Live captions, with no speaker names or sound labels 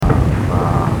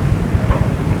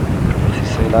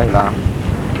לילה.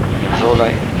 נחזור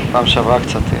אולי, פעם שעברה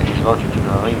קצת הסברתי את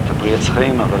הדברים, את הברי עץ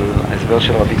חיים, אבל ההסבר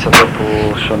של רבי צדוק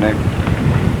הוא שונה.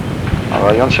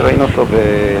 הרעיון שראינו אותו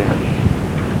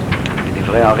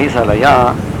בדברי האריזל היה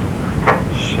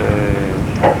שהדברים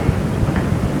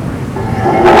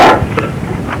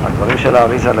של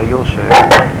האריזל היו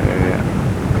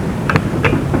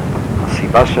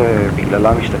שהסיבה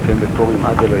שבגללה משתכן בפורים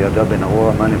עד אלו ידע בן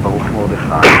ארור המן לברוך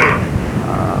מרדכי,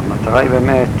 המטרה היא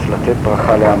באמת לתת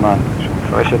ברכה לאמן, שהוא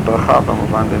מפרש את ברכה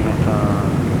במובן באמת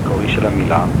המקורי של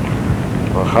המילה.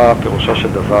 ברכה פירושו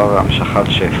של דבר המשכת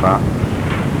שפע,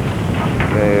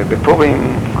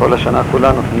 ובפורים כל השנה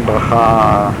כולה נותנים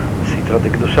ברכה סתרא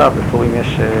דקדושה. בפורים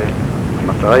יש,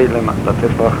 המטרה היא לתת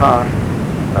ברכה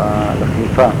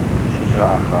לקליפה, סתרא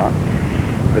אחרא.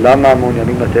 ולמה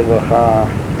מעוניינים לתת ברכה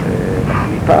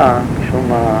לקליפה? משום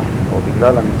מה, או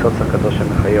בגלל הניצוץ הקדוש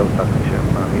שמחיה אותה, כפי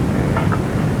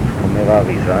שאומר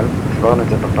האריזל. הסברנו את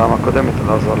זה בפעם הקודמת,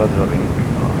 לא עזור לדברים.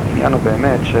 העניין הוא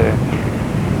באמת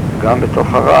שגם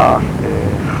בתוך הרע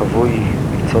חבוי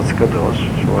ניצוץ קדוש,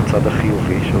 שהוא הצד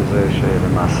החיובי, שהוא זה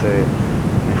שלמעשה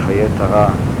מחיה את הרע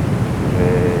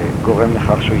וגורם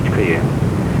לכך שהוא יתקיים.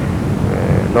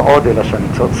 לא עוד אלא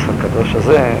שהניצוץ הקדוש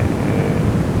הזה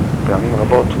פעמים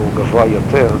רבות הוא גבוה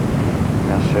יותר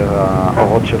מאשר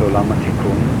האורות של עולם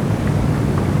התיקון,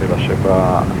 אלא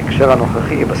שבהקשר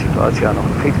הנוכחי, בסיטואציה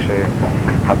הנוכחית,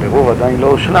 כשהבירור עדיין לא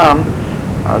הושלם,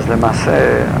 אז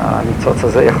למעשה הניצוץ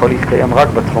הזה יכול להתקיים רק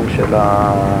בתחום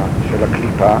של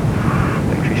הקליפה.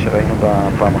 כפי שראינו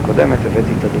בפעם הקודמת,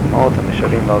 הבאתי את הדוגמאות,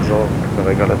 המשלים לעזור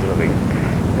ברגע לדברים.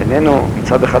 איננו,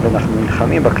 מצד אחד אנחנו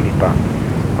נלחמים בקליפה,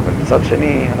 אבל מצד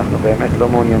שני אנחנו באמת לא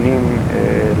מעוניינים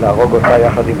להרוג אותה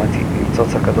יחד עם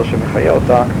הניצוץ הקדוש שמחיה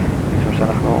אותה, משום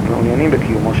שאנחנו מעוניינים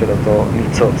בקיומו של אותו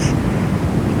ניצוץ,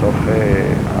 מתוך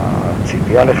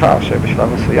הציפייה לכך שבשלב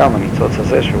מסוים הניצוץ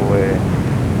הזה, שהוא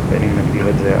בין אם נגדיר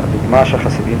את זה, הדוגמה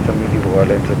שהחסידים תמיד דיברו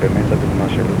עליהם זה באמת הדוגמה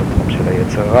של בתחום של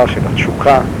היצר רע, של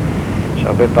התשוקה,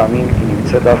 שהרבה פעמים היא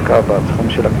נמצאת דווקא בתחום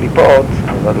של הקליפות,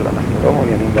 אבל אנחנו לא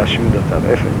מעוניינים להשמיד אותה,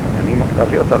 להפך, מעוניינים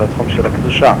להביא אותה לתחום של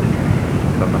הקדושה.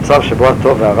 במצב שבו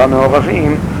הטוב והרע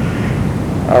מעורבים,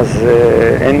 אז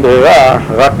אין ברירה,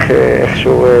 רק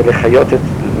איכשהו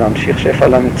להמשיך שפע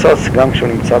לניצוץ גם כשהוא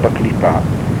נמצא בקליפה.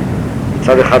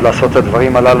 מצד אחד לעשות את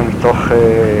הדברים הללו מתוך,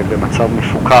 במצב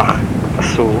מפוקח,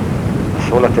 אסור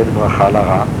לתת ברכה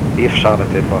לרע, אי אפשר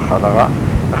לתת ברכה לרע,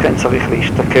 לכן צריך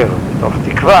להשתכר מתוך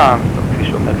תקווה, מתוך כפי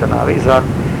שאומר כאן האריזל,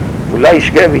 אולי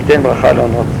ישגה וייתן ברכה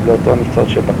לאותו ניצוץ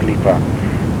שבקליפה.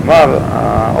 כלומר,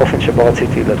 האופן שבו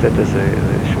רציתי לתת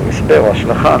איזשהו הסבר או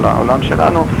השלכה לעולם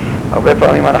שלנו, הרבה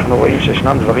פעמים אנחנו רואים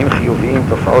שישנם דברים חיוביים,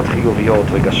 תופעות חיוביות,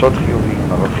 רגשות חיוביים,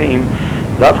 ערכים,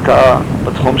 דווקא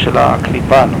בתחום של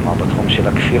הקליפה, נאמר בתחום של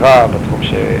הכפירה,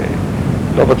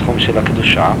 לא בתחום של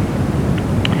הקדושה.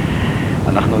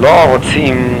 אנחנו לא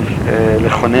רוצים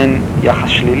לכונן יחס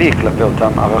שלילי כלפי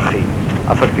אותם ערכים,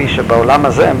 אף על פי שבעולם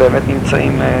הזה הם באמת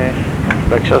נמצאים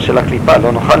בהקשר של הקליפה,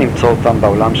 לא נוכל למצוא אותם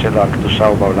בעולם של הקדושה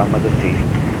או בעולם הדתי.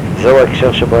 זהו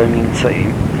ההקשר שבו הם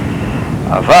נמצאים,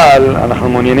 אבל אנחנו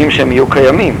מעוניינים שהם יהיו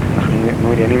קיימים, אנחנו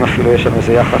מעוניינים אפילו, יש לנו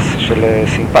איזה יחס של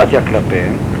סימפתיה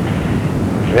כלפיהם,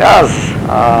 ואז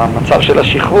המצב של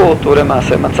השכרות הוא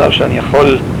למעשה מצב שאני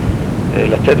יכול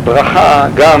לתת ברכה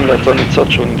גם לאותו ניצוץ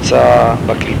שהוא נמצא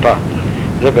בקליפה.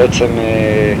 זה בעצם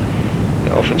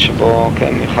האופן שבו,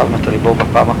 כן, הרחבנו את הדיבור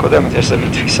בפעם הקודמת, יש איזו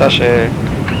תפיסה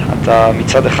שאתה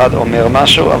מצד אחד אומר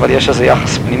משהו, אבל יש איזה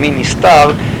יחס פנימי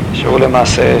נסתר שהוא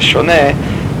למעשה שונה,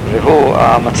 והוא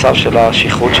המצב של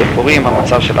השכרות של פורים,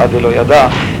 המצב של עד אלו ידע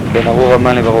בין ארור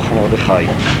המן לברוך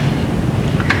מרדכי.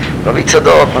 רבי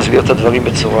צדוק מסביר את הדברים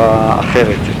בצורה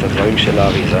אחרת, את הדברים של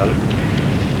האריזל.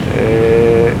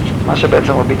 מה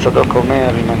שבעצם רבי צדוק אומר,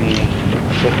 אם אני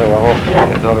הספר הוא ארוך,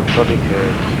 ידוע רבי צדיק,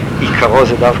 עיקרו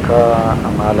זה דווקא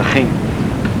המהלכים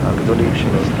הגדולים שלו.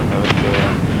 זאת אומרת,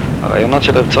 הרעיונות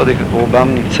של רבי צדיק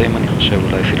רובם נמצאים, אני חושב,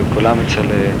 אולי אפילו כולם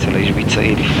אצל האיש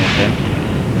ביצעי לפני כן.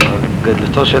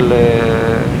 גדלתו של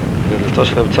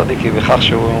רבי צדיק היא בכך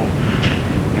שהוא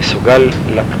מסוגל,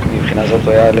 מבחינה זאת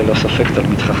הוא היה ללא ספק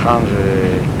תלמיד חכם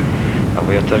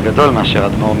והרבה יותר גדול מאשר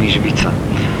אדמו"ר משוויצה.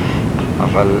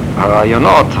 אבל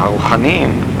הרעיונות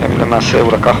הרוחניים, הם למעשה,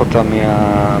 הוא לקח אותם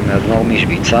מאדמו"ר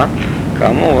משוויצה.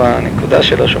 כאמור, הנקודה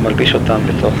שלו שהוא מלביש אותם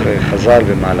בתוך חז"ל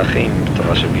ומהלכים,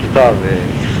 בתורה שבכתב,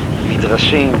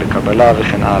 ומדרשים, בקבלה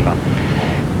וכן הלאה.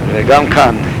 וגם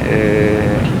כאן,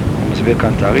 הוא מסביר כאן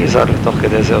את האריזל, ותוך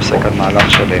כדי זה עושה כאן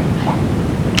מהלך שלם.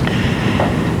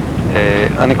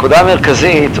 הנקודה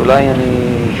המרכזית, אולי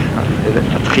אני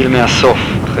אתחיל מהסוף,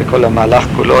 אחרי כל המהלך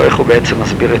כולו, איך הוא בעצם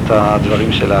מסביר את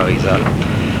הדברים של האריזל.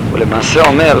 הוא למעשה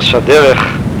אומר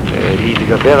שהדרך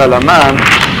להתגבר על המן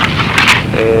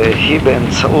היא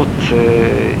באמצעות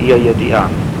אי הידיעה.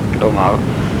 כלומר,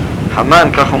 המן,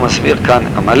 כך הוא מסביר כאן,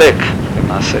 עמלק,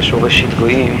 למעשה שורש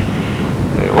התגועים,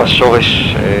 הוא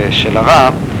השורש של הרע,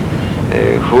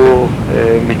 הוא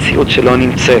מציאות שלא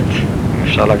נמצאת, אם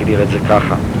אפשר להגדיר את זה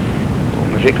ככה. הוא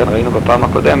מביא כאן, ראינו בפעם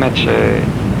הקודמת,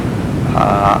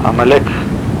 שהעמלק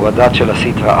הוא הדת של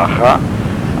הסטרא אחרא,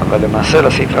 אבל למעשה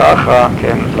לסטרא אחרא,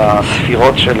 כן,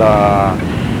 לספירות של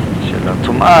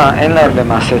הטומאה, אין להם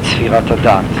למעשה את ספירת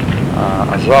הדת.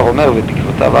 הזוהר אומר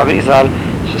ובעקבותיו האריז"ל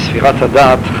שספירת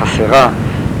הדת חסרה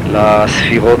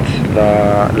לספירות,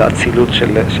 לאצילות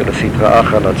של הסטרא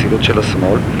אחרא, לאצילות של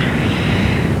השמאל.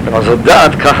 כלומר, זו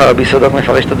דת, ככה רבי סודוק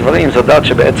מפרש את הדברים, זו דת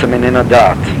שבעצם איננה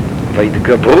דת.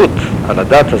 וההתגברות על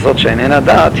הדת הזאת שאיננה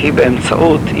דת היא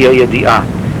באמצעות אי הידיעה.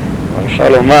 אפשר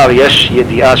לומר, יש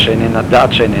ידיעה שאיננה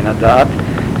דת,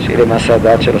 שהיא למעשה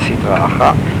הדת של הסטרא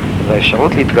אחרא,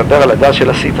 והאפשרות להתגבר על הדת של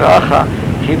הסטרא אחרא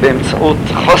היא באמצעות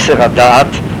חוסר הדעת,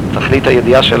 תכלית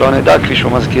הידיעה שלא נדע, כפי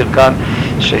שהוא מזכיר כאן,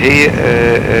 שהיא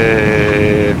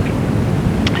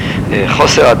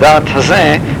חוסר הדעת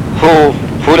הזה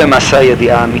הוא למעשה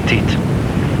הידיעה האמיתית.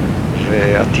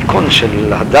 והתיקון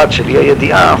של הדת של אי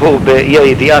הידיעה הוא באי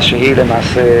הידיעה שהיא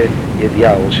למעשה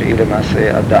ידיעה, או שהיא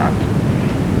למעשה הדעת.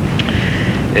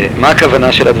 מה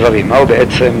הכוונה של הדברים? מהו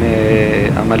בעצם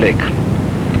עמלק?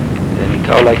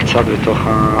 נקרא אולי קצת בתוך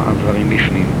הדברים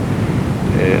בפנים.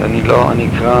 אני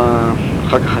אקרא,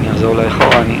 אחר כך אני אחזור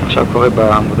לאחורה, אני עכשיו קורא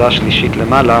בעמודה השלישית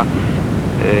למעלה,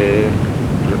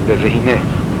 והנה.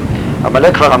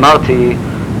 עמלק כבר אמרתי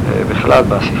בכלל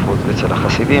בספרות ואצל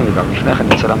החסידים, וגם לפני כן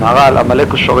אצל המהר"ל, עמלק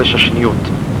הוא שורש השניות.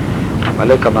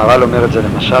 עמלק, המהר"ל אומר את זה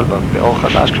למשל באור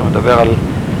חדש, כשהוא מדבר על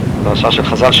דרשה של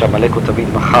חז"ל שעמלק הוא תמיד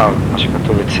מחר, מה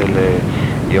שכתוב אצל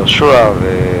יהושע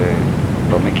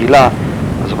ובמגילה,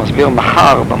 אז הוא מסביר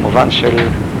מחר במובן של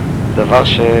דבר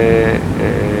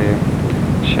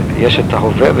שיש את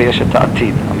ההווה ויש את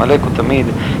העתיד. עמלק הוא תמיד,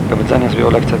 גם את זה אני אסביר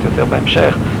אולי קצת יותר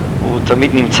בהמשך, הוא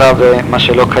תמיד נמצא במה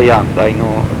שלא קיים,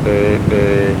 דהיינו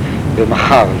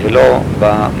במחר ולא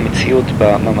במציאות,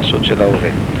 בממשות של ההווה.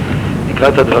 נקרא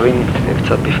את הדברים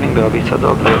קצת בפנים ברבי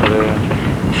צדוק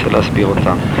וננסה להסביר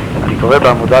אותם. אני קורא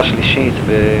בעמודה השלישית,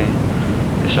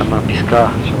 יש שם פסקה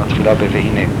שמתחילה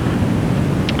ב"והנה".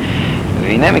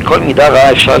 והנה מכל מידה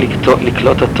רעה אפשר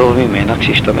לקלוט הטוב ממנה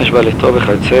כשישתמש בה לטוב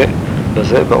וכיוצא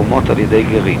בזה באומות על ידי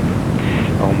גרים.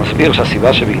 הוא מסביר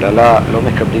שהסיבה שבגללה לא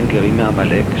מקבלים גרים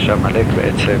מעמלק, שעמלק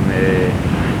בעצם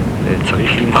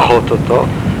צריך למחות אותו,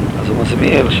 אז הוא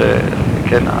מסביר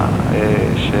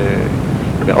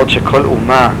שבעוד שכל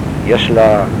אומה יש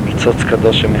לה ניצוץ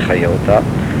קדוש שמחיה אותה,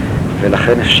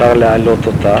 ולכן אפשר להעלות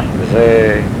אותה,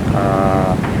 וזה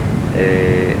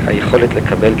היכולת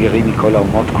לקבל גרים מכל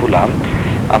האומות כולם.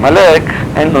 עמלק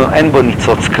אין בו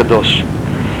ניצוץ קדוש.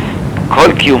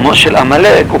 כל קיומו של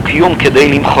עמלק הוא קיום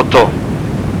כדי למחותו.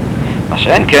 מה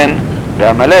שאין כן,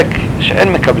 בעמלק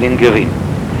שאין מקבלים גרים.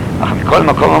 אך מכל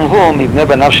מקום אמרו, מבני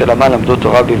בניו של עמל למדו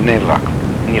תורה בבני ברק.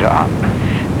 נראה.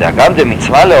 דאגם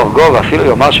דמצווה להורגו, ואפילו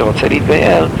יאמר שרוצה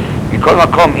להתגייר, מכל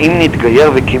מקום, אם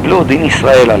נתגייר וקיבלו, דין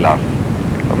ישראל עליו.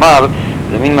 כלומר,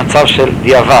 זה מין מצב של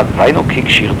דיעבד. והיינו כי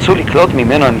כשירצו לקלוט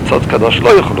ממנו הניצוץ קדוש לא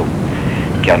יוכלו.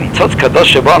 כי הניצוץ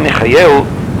קדוש שבו המחייהו,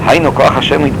 היינו כוח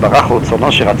השם יתברך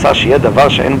ורצונו שרצה שיהיה דבר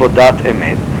שאין בו דעת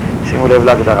אמת. שימו לב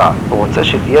להגדרה. הוא רוצה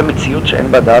שתהיה מציאות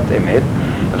שאין בה דעת אמת,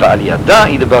 ועל ידה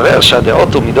יתברר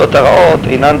שהדעות ומידות הרעות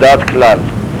אינן דעת כלל.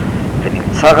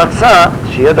 ונמצא רצה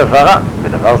שיהיה דבר רע,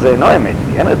 ודבר זה אינו אמת,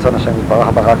 כי אין רצון השם יתברך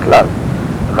ברע כלל.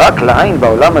 רק לעין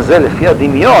בעולם הזה לפי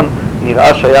הדמיון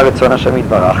נראה שהיה רצון השם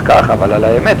יתברך כך, אבל על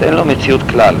האמת אין לו מציאות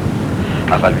כלל.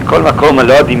 אבל מכל מקום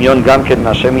לא הדמיון גם כן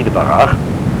מהשם יתברך,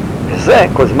 וזה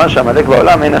כל זמן שעמלק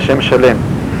בעולם אין השם שלם.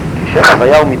 כי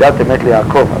שחוויה הוא מידת אמת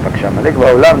ליעקב, אבל כשעמלק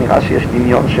בעולם נראה שיש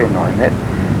דמיון שאינו אמת,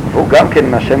 והוא גם כן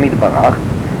מהשם יתברך,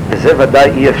 וזה ודאי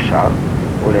אי אפשר,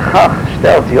 ולכך שתי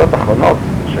האותיות האחרונות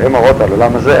שהן אורות על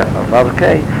עולם הזה, ו' ק',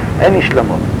 אין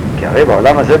נשלמות. כי הרי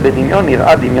בעולם הזה בדמיון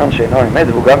נראה דמיון שאינו אמת,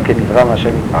 והוא גם כן נברא מהשם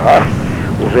יתברך,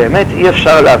 ובאמת אי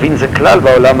אפשר להבין זה כלל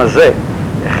בעולם הזה.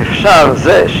 איך אפשר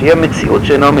זה שיהיה מציאות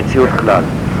שאינו מציאות כלל.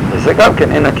 וזה גם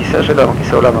כן אין הכיסא שלנו,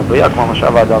 כיסא עולם הבריאה, כמו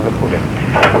משאב האדם וכו'.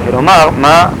 ולומר,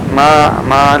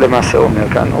 מה למעשה הוא אומר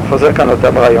כאן? הוא חוזר כאן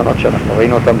לאותם רעיונות שאנחנו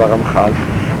ראינו אותם ברמח"ל,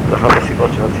 זו אחת הסיבות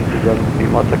שרציתי גם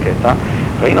ללמוד את הקטע.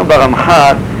 ראינו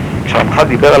ברמח"ל, כשהרמח"ל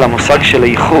דיבר על המושג של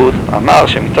הייחוד, אמר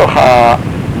שמתוך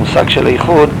המושג של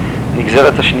הייחוד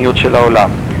נגזרת השניות של העולם.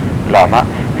 למה?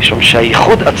 משום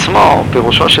שהייחוד עצמו,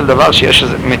 פירושו של דבר שיש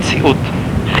איזו מציאות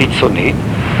חיצונית,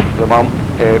 כלומר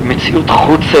מציאות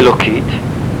חוץ אלוקית.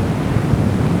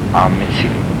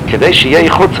 כדי שיהיה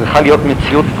ייחוד צריכה להיות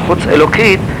מציאות חוץ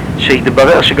אלוקית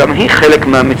שהתברר שגם היא חלק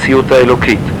מהמציאות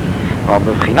האלוקית.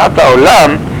 מבחינת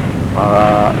העולם,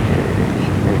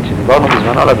 כשדיברנו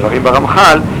בזמנו על הדברים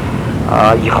ברמח"ל,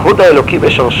 הייחוד האלוקי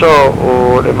בשורשו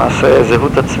הוא למעשה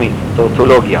זהות עצמית,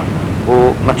 טאוטולוגיה.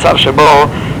 הוא מצב שבו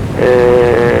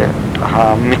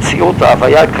המציאות,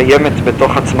 ההוויה קיימת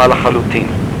בתוך עצמה לחלוטין.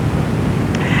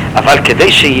 אבל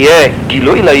כדי שיהיה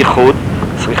גילוי לייחוד,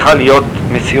 צריכה להיות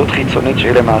מציאות חיצונית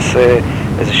שהיא למעשה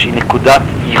איזושהי נקודת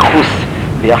ייחוס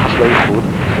ביחס לייחוד,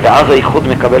 ואז הייחוד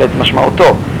מקבל את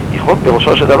משמעותו. ייחוד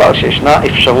פירושו של דבר שישנה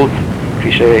אפשרות,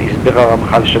 כפי שהסביר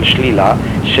הרמח"ל, של שלילה,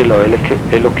 שלא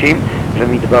אלוקים,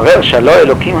 ומתברר שהלא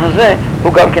אלוקים הזה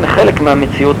הוא גם כן חלק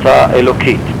מהמציאות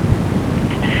האלוקית.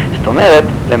 זאת אומרת,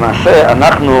 למעשה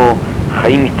אנחנו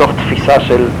חיים מתוך תפיסה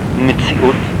של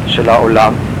מציאות של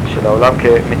העולם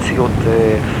כמציאות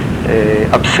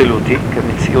אבסולוטית,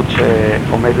 כמציאות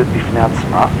שעומדת בפני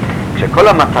עצמה, כשכל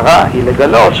המטרה היא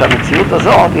לגלות שהמציאות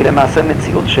הזאת היא למעשה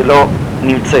מציאות שלא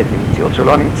נמצאת, היא מציאות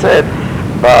שלא נמצאת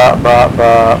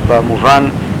במובן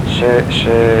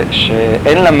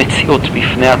שאין לה מציאות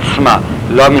בפני עצמה,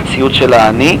 לא המציאות של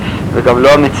האני וגם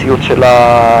לא המציאות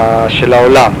של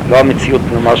העולם, לא המציאות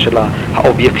נאמר של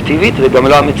האובייקטיבית וגם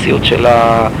לא המציאות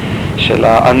של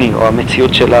האני או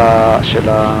המציאות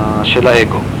של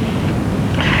האגו.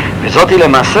 וזאת היא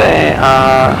למעשה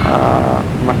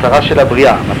המטרה של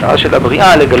הבריאה. המטרה של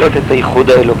הבריאה לגלות את הייחוד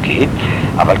האלוקי,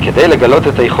 אבל כדי לגלות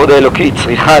את הייחוד האלוקי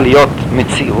צריכה להיות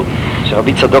מציאות,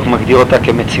 שרבי צדוק מגדיר אותה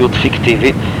כמציאות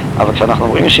פיקטיבית, אבל כשאנחנו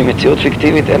אומרים שהיא מציאות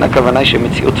פיקטיבית, אין הכוונה שהיא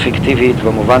מציאות פיקטיבית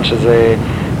במובן שזה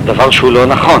דבר שהוא לא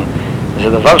נכון. זה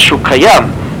דבר שהוא קיים,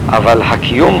 אבל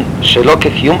הקיום שלו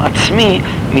כקיום עצמי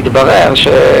מתברר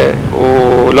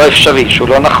שהוא לא אפשרי, שהוא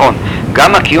לא נכון.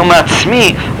 גם הקיום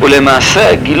העצמי הוא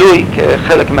למעשה גילוי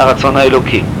כחלק מהרצון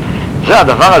האלוקי. זה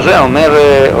הדבר הזה,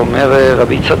 אומר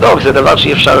רבי צדוק, זה דבר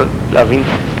שאי אפשר להבין,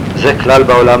 זה כלל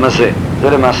בעולם הזה. זה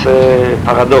למעשה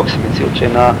פרדוקס, מציאות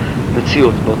שאינה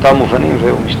מציאות. באותם מובנים,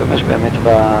 והוא משתמש באמת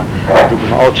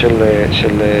בדוגמאות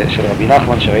של רבי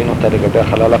נחמן, שראינו אותה לגבי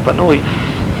החלל הפנוי,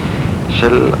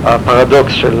 של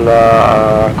הפרדוקס, של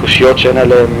הקושיות שאין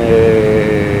עליהם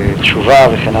תשובה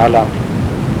וכן הלאה.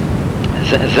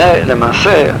 זה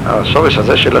למעשה השורש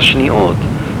הזה של השניעות,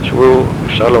 שהוא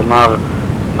אפשר לומר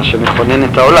מה שמכונן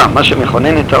את העולם. מה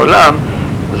שמכונן את העולם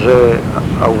זה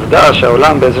העובדה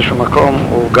שהעולם באיזשהו מקום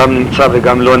הוא גם נמצא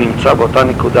וגם לא נמצא באותה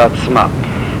נקודה עצמה.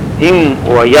 אם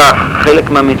הוא היה חלק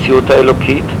מהמציאות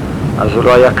האלוקית, אז הוא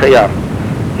לא היה קיים.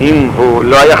 אם הוא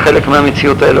לא היה חלק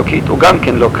מהמציאות האלוקית, הוא גם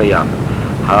כן לא קיים.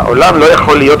 העולם לא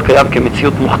יכול להיות קיים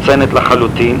כמציאות מוחצנת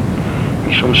לחלוטין,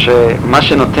 משום שמה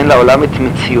שנותן לעולם את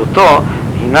מציאותו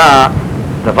הינה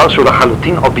דבר שהוא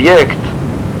לחלוטין אובייקט,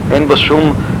 אין בו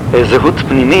שום זהות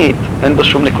פנימית, אין בו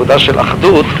שום נקודה של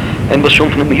אחדות, אין בו שום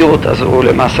פנימיות, אז הוא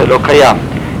למעשה לא קיים.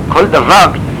 כל דבר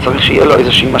צריך שיהיה לו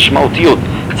איזושהי משמעותיות,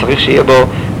 צריך שיהיה בו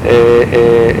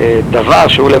דבר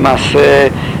שהוא למעשה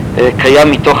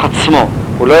קיים מתוך עצמו.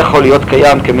 הוא לא יכול להיות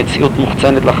קיים כמציאות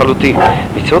מוחצנת לחלוטין.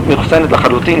 מציאות מוחצנת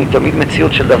לחלוטין היא תמיד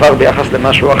מציאות של דבר ביחס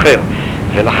למשהו אחר.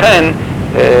 ולכן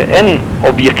אין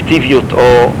אובייקטיביות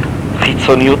או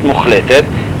חיצוניות מוחלטת,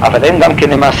 אבל אין גם כן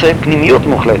למעשה פנימיות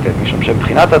מוחלטת, משום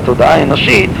שמבחינת התודעה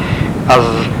האנושית, אז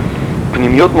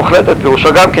פנימיות מוחלטת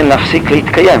פירושו גם כן להפסיק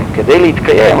להתקיים. כדי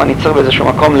להתקיים אני צריך באיזשהו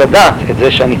מקום לדעת את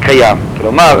זה שאני קיים,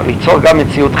 כלומר ליצור גם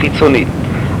מציאות חיצונית.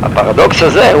 הפרדוקס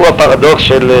הזה הוא הפרדוקס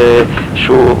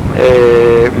שהוא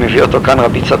מביא אותו כאן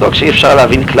רבי צדוק, שאי אפשר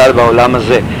להבין כלל בעולם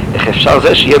הזה. איך אפשר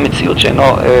זה שיהיה מציאות שאינו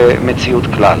מציאות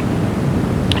כלל?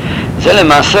 זה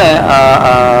למעשה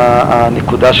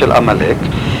הנקודה של עמלק,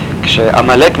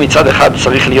 כשעמלק מצד אחד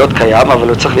צריך להיות קיים, אבל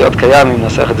הוא צריך להיות קיים, אם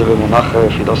ננסח את זה במונח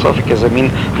פילוסופי, כאיזה מין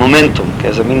מומנטום,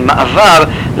 כאיזה מין מעבר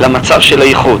למצב של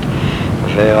הייחוד.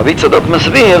 ורבי צדוק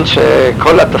מסביר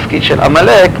שכל התפקיד של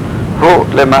עמלק הוא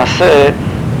למעשה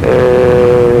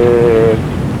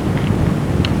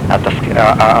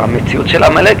המציאות של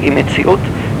עמלק היא מציאות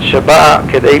שבאה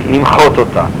כדי למחות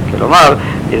אותה. כלומר,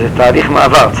 זה תהליך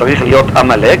מעבר, צריך להיות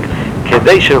עמלק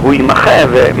כדי שהוא יימחה,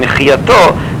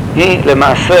 ומחייתו היא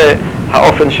למעשה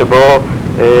האופן שבו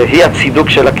היא הצידוק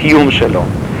של הקיום שלו.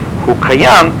 הוא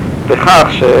קיים בכך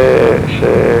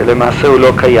שלמעשה הוא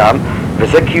לא קיים,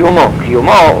 וזה קיומו.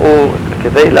 קיומו הוא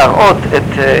כדי להראות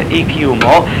את אי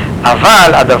קיומו,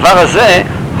 אבל הדבר הזה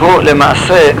הוא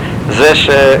למעשה זה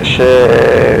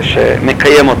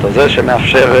שמקיים אותו, זה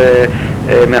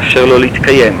שמאפשר לו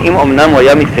להתקיים. אם אמנם הוא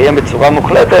היה מתקיים בצורה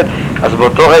מוחלטת, אז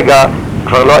באותו רגע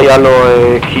כבר לא היה לו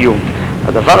קיום.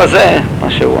 הדבר הזה,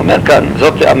 מה שהוא אומר כאן,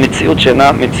 זאת המציאות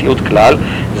שאינה מציאות כלל,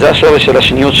 זה השורש של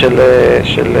השניות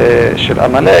של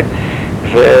עמלק,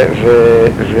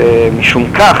 ומשום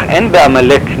כך אין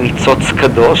בעמלק ניצוץ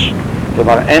קדוש,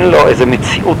 כלומר אין לו איזו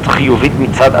מציאות חיובית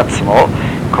מצד עצמו,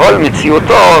 כל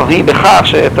מציאותו היא בכך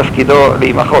שתפקידו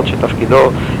להימחות,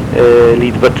 שתפקידו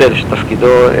להתבטל, שתפקידו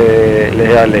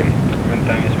להיעלם.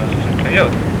 בינתיים יש משהו של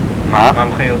חיות. מה? מה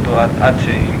מחיה אותו עד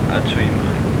שהוא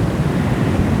ימחה?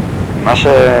 מה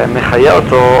שמחיה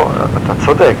אותו, אתה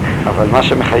צודק, אבל מה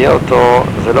שמחיה אותו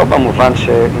זה לא במובן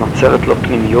שנוצרת לו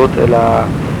פנימיות, אלא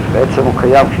בעצם הוא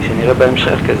קיים, כפי שנראה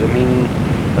בהמשך, כאיזה מין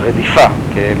רדיפה,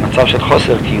 כמצב של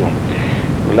חוסר קיום.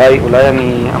 אולי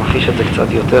אני אמחיש את זה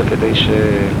קצת יותר כדי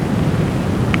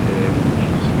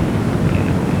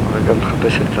רגע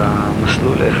מחפש את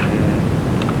המסלול איך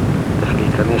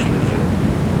להיכנס לזה.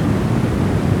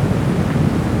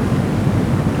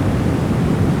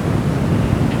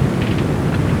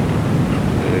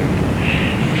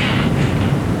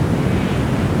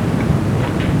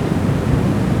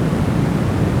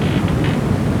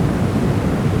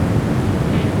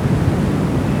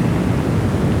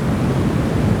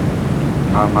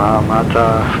 מה אתה...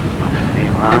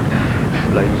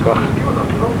 אולי מכוח...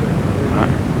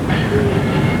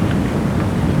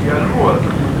 יעלמו על זה,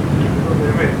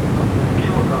 באמת,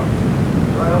 מגיעים אותם,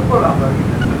 לא יכול להגיד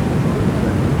את זה.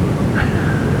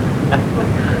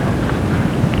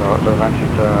 לא הבנתי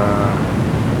את ה...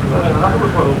 אנחנו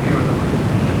בכלל הורגים את זה.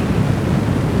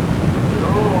 זה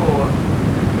לא...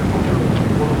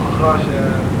 כמו הוכחה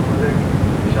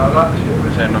שעלה,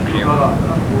 שהם נוקעים.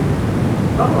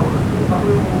 אנחנו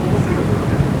עושים את זה.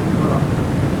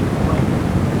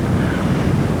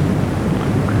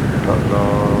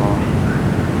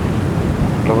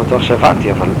 לא בטוח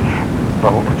שהבנתי, אבל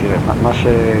ברור, תראה, מה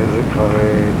שזה כבר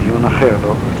דיון אחר,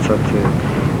 לא? קצת...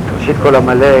 ראשית כל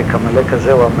המלך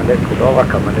הזה הוא המלך, הוא לא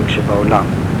רק המלך שבעולם,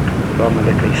 הוא לא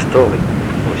המלך ההיסטורי,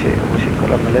 הוא ראשית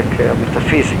כל המלך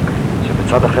המטאפיזי,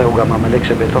 שבצד אחר הוא גם המלך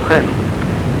שבתוכנו.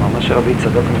 מה שרבי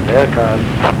צדוק מתאר כאן,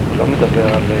 הוא לא מדבר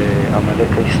על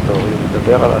המלך ההיסטורי, הוא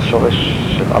מדבר על השורש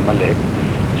של המלך,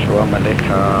 שהוא המלך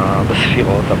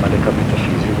בספירות, המלך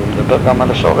המטאפיזי, והוא מדבר גם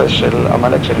על השורש של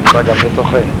המלך שנמצא גם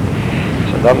בתוכנו.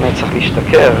 כשאדם צריך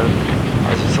להשתכר,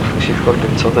 אז הוא צריך ראשית כל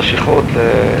באמצעות השכרות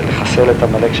לחסל את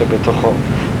המלך שבתוכו,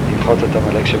 למחות את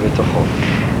המלך שבתוכו.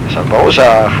 עכשיו, ברור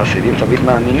שהחסידים תמיד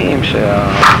מאמינים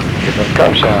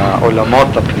כדרכם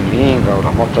שהעולמות הפנימיים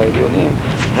והעולמות העליונים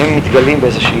הם מתגלים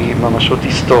באיזושהי ממשות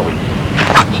היסטורית.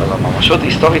 עכשיו, הממשות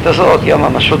ההיסטורית הזאת היא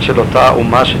הממשות של אותה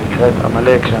אומה שנקראת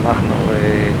עמלק, שאנחנו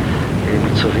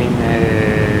מצווים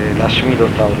להשמיד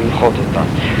אותה או למחות אותה.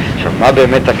 עכשיו, מה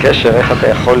באמת הקשר? איך אתה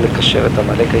יכול לקשר את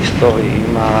עמלק ההיסטורי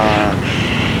עם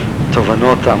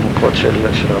התובנות העמוקות של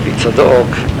רבי צדוק?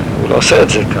 הוא לא עושה את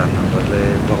זה כאן, אבל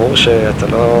ברור שאתה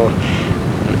לא...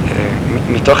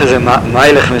 מתוך איזה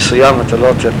מיילך מסוים אתה לא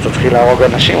תתחיל להרוג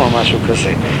אנשים או משהו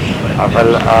כזה.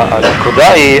 אבל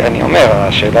הנקודה היא, אני אומר,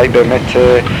 השאלה היא באמת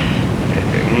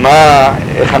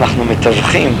איך אנחנו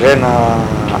מתווכים בין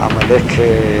העמלק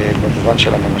במובן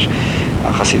של הממש.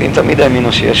 החסידים תמיד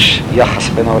האמינו שיש יחס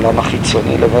בין העולם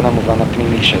החיצוני לבין המובן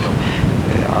הפנימי שלו.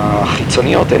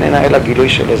 החיצוניות איננה אלא גילוי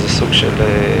של איזה סוג של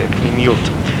פנימיות.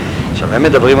 עכשיו, הם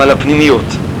מדברים על הפנימיות.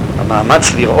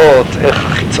 המאמץ לראות איך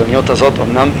החיצוניות הזאת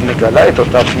אומנם מגלה את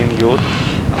אותה פנימיות,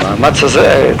 המאמץ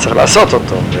הזה צריך לעשות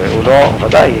אותו, והוא לא,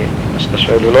 ודאי, מה שאתה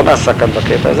שואל, הוא לא נעשה כאן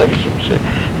בקטע הזה, משום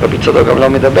שרבי צדוק גם לא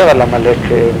מדבר על עמלק,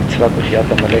 מצוות מחיית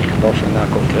עמלק באופן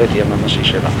הקונקרטי הממשי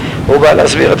שלה. הוא בא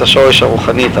להסביר את השורש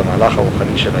הרוחני, את המהלך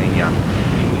הרוחני של העניין.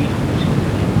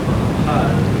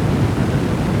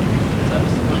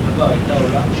 בסופו של דבר הייתה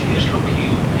עולם שיש לו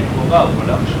קיום, אין קורה, הוא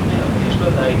עולם שונה, אבל יש לו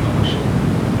עדיין ממש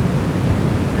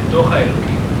בתוך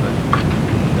האלוקית,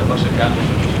 דבר שקיים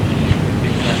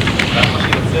כאן מה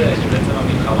שיוצא, שבעצם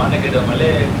המלחמה נגד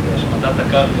עמלק, השמדת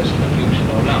הקרקע של הקיום של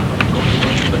העולם, במקום שבו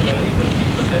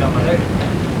מתבטל עמלק,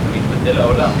 מתבטל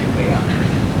העולם כקיים.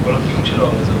 כל הקיום שלו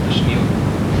הרי זאת השניות.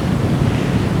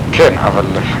 כן, אבל...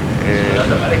 השמדת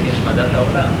עמלק היא השמדת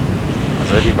העולם.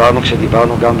 אז דיברנו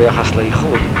כשדיברנו גם ביחס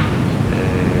לייחוד.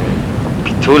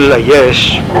 ביטול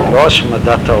היש הוא לא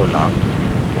השמדת העולם.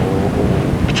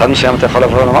 בצד מסוים אתה יכול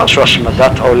לבוא ולומר שהוא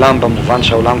השמדת העולם במובן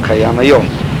שהעולם קיים היום.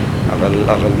 אבל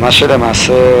מה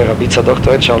שלמעשה רבי צדוק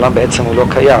טוען שהעולם בעצם הוא לא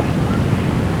קיים.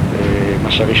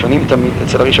 מה שהראשונים תמיד,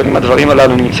 אצל הראשונים הדברים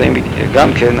הללו נמצאים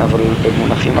גם כן, אבל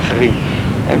במונחים אחרים.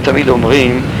 הם תמיד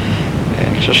אומרים,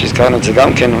 אני חושב שהזכרנו את זה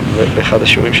גם כן באחד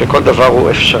השיעורים, שכל דבר הוא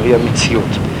אפשרי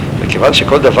המציאות. וכיוון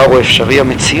שכל דבר הוא אפשרי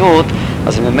המציאות,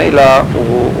 אז ממילא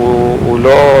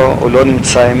הוא לא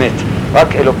נמצא אמת.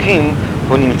 רק אלוקים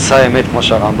הוא נמצא אמת, כמו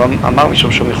שהרמב"ם אמר,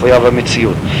 משום שהוא מחויב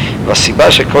המציאות.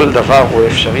 והסיבה שכל דבר הוא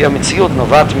אפשרי המציאות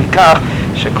נובעת מכך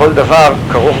שכל דבר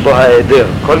כרוך בו ההיעדר.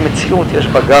 כל מציאות יש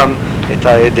בה גם את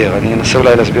ההיעדר. אני אנסה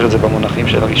אולי להסביר את זה במונחים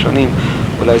של הראשונים,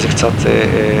 אולי זה קצת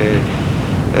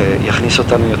יכניס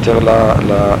אותנו יותר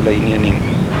לעניינים.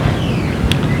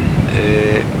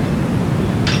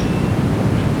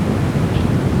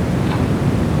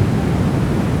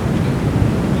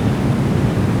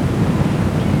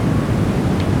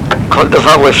 כל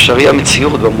דבר הוא אפשרי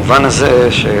המציאות במובן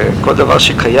הזה שכל דבר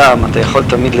שקיים אתה יכול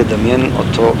תמיד לדמיין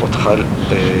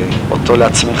אותו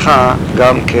לעצמך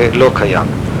גם כלא קיים.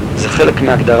 זה חלק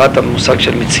מהגדרת המושג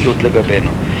של מציאות לגבינו.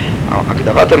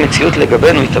 הגדרת המציאות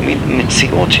לגבינו היא תמיד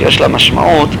מציאות שיש לה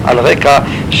משמעות על רקע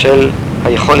של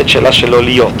היכולת שלה שלא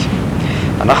להיות.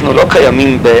 אנחנו לא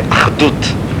קיימים באחדות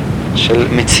של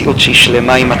מציאות שהיא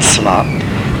שלמה עם עצמה,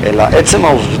 אלא עצם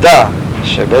העובדה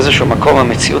שבאיזשהו מקום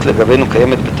המציאות לגבינו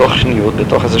קיימת בתוך שניות,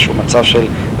 בתוך איזשהו מצב של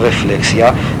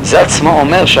רפלקסיה, זה עצמו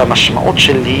אומר שהמשמעות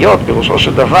של להיות, פירושו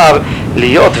של דבר,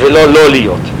 להיות ולא לא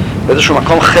להיות. באיזשהו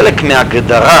מקום חלק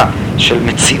מהגדרה של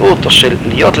מציאות או של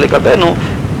להיות לגבינו,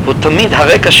 הוא תמיד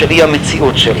הרקע של אי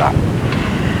המציאות שלה.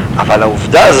 אבל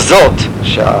העובדה הזאת,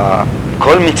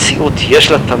 שכל מציאות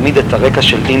יש לה תמיד את הרקע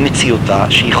של אי מציאותה,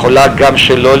 שיכולה גם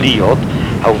שלא להיות,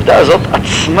 העובדה הזאת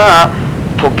עצמה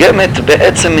פוגמת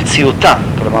בעצם מציאותה.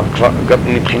 כלומר,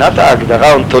 מבחינת ההגדרה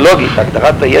האונתולוגית,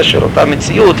 הגדרת היש של אותה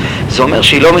מציאות, זה אומר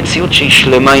שהיא לא מציאות שהיא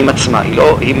שלמה עם עצמה.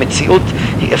 היא מציאות,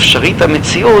 היא אפשרית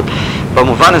המציאות,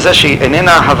 במובן הזה שהיא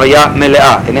איננה הוויה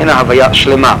מלאה, איננה הוויה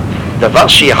שלמה. דבר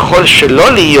שיכול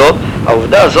שלא להיות,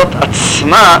 העובדה הזאת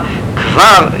עצמה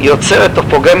כבר יוצרת או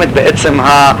פוגמת בעצם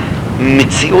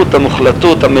המציאות,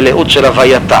 המוחלטות, המלאות של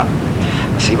הווייתה.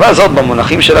 הסיבה הזאת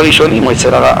במונחים של הראשונים, או אצל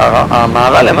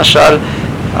המהר"ל למשל,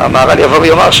 המהר"ל יבוא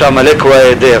ויאמר שהעמלק הוא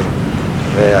ההיעדר.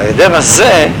 וההיעדר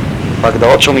הזה,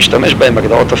 בהגדרות שהוא משתמש בהן,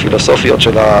 בהגדרות הפילוסופיות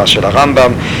של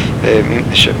הרמב"ם,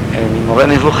 ממורה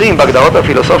נבוכים, בהגדרות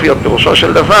הפילוסופיות פירושו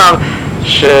של דבר,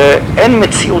 שאין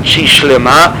מציאות שהיא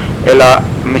שלמה, אלא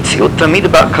מציאות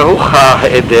תמיד בה כרוך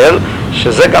ההיעדר,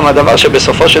 שזה גם הדבר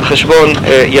שבסופו של חשבון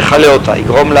יחלה אותה,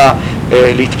 יגרום לה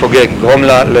להתפוגג, יגרום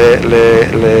לה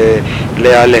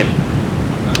להיעלם.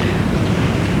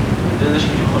 זה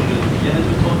שאני יכול לדמיין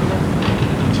בתור כזה?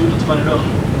 המציאות עצמה אני לא יכול.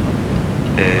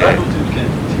 רק המציאות כן,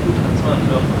 המציאות עצמה אני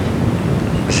לא יכול.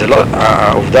 זה לא,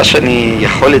 העובדה שאני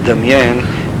יכול לדמיין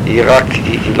היא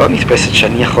לא נתפסת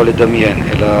שאני יכול לדמיין,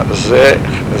 אלא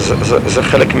זה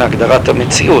חלק מהגדרת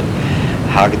המציאות.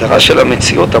 ההגדרה של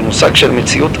המציאות, המושג של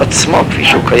מציאות עצמו, כפי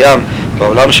שהוא קיים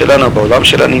בעולם שלנו, בעולם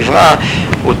של הנברא,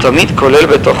 הוא תמיד כולל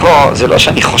בתוכו, זה לא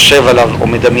שאני חושב עליו או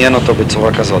מדמיין אותו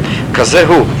בצורה כזאת, כזה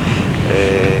הוא.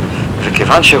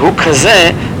 וכיוון שהוא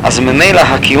כזה, אז ממילא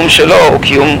הקיום שלו הוא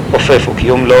קיום עופף, הוא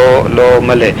קיום לא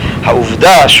מלא.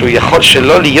 העובדה שהוא יכול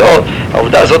שלא להיות,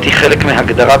 העובדה הזאת היא חלק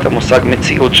מהגדרת המושג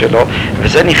מציאות שלו,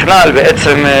 וזה נכלל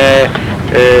בעצם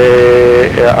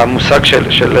המושג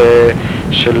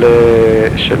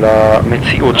של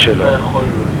המציאות שלו.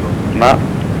 מה?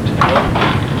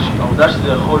 העובדה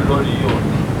שזה יכול לא להיות,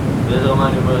 באיזה רמה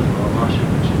אני אומרת, ברמה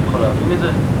שאני יכול להבין את זה,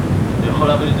 אני יכול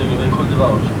להבין את זה לגבי כל דבר,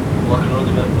 הוא רק לא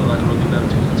דיבר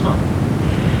המציאות עצמה.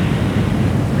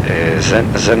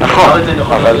 זה נכון,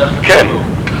 אבל כן,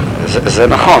 זה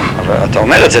נכון, אבל אתה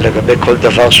אומר את זה לגבי כל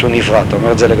דבר שהוא נברא, אתה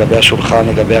אומר את זה לגבי השולחן,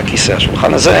 לגבי הכיסא.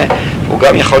 השולחן הזה הוא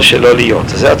גם יכול שלא להיות,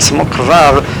 זה עצמו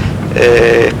כבר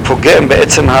פוגם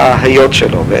בעצם ההיות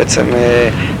שלו, בעצם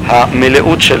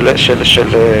המלאות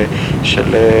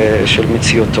של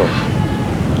מציאותו.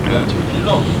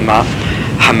 מה?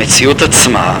 המציאות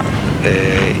עצמה,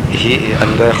 אני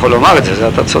לא יכול לומר את זה, זה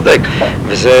אתה צודק,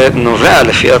 וזה נובע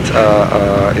לפי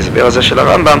ההסבר הזה של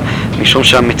הרמב"ם, משום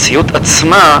שהמציאות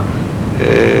עצמה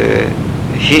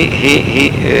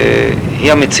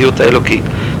היא המציאות האלוקית.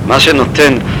 מה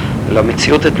שנותן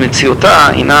למציאות את מציאותה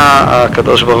הינה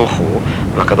הקדוש ברוך הוא,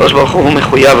 והקדוש ברוך הוא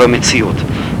מחויב המציאות.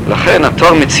 לכן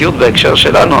התואר מציאות בהקשר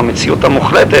שלנו, המציאות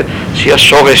המוחלטת, שהיא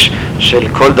השורש של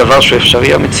כל דבר שהוא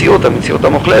אפשרי המציאות, המציאות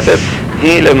המוחלטת,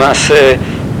 היא למעשה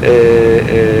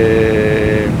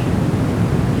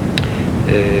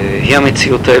היא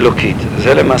המציאות האלוקית.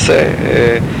 זה למעשה,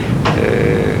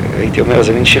 הייתי אומר,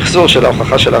 זה מין שחזור של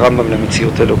ההוכחה של הרמב"ם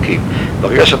למציאות אלוקים.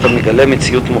 ברגע שאתה מגלה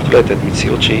מציאות מוחלטת,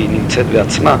 מציאות שהיא נמצאת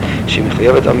בעצמה, שהיא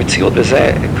מחויבת המציאות,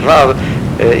 וזה כבר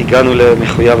הגענו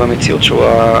למחויב המציאות שהוא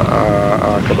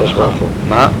הקדוש ברוך הוא.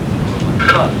 מה?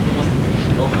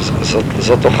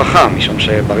 זאת הוכחה, משום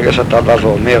שברגע שאתה בא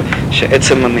ואומר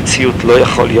שעצם המציאות לא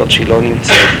יכול להיות שהיא לא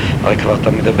נמצאת, הרי כבר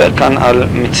אתה מדבר כאן על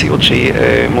מציאות שהיא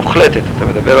מוחלטת, אתה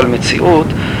מדבר על מציאות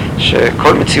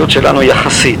שכל מציאות שלנו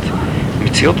יחסית.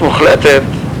 מציאות מוחלטת,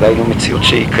 דהיינו מציאות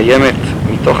שהיא קיימת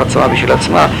מתוך עצמה בשביל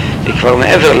עצמה, היא כבר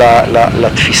מעבר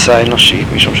לתפיסה האנושית,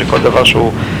 משום שכל דבר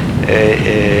שהוא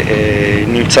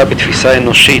נמצא בתפיסה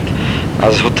אנושית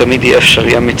אז הוא תמיד יהיה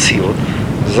אפשרי המציאות.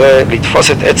 זה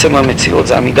לתפוס את עצם המציאות,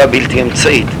 זה עמידה בלתי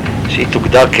אמצעית, שהיא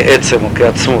תוגדר כעצם או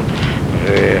כעצמות.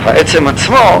 והעצם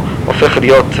עצמו הופך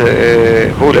להיות,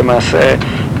 הוא למעשה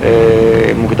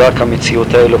מוגדר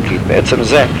כמציאות האלוקית. בעצם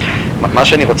זה, מה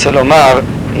שאני רוצה לומר,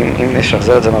 אם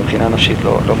נשחזר את זה מהבחינה הנפשית,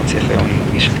 לא מצליח היום, אני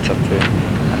מרגיש קצת,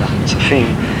 אנחנו צפים.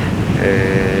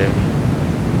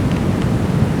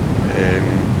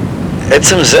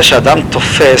 עצם זה שאדם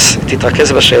תופס,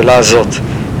 תתרכז בשאלה הזאת.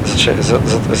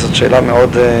 זאת שאלה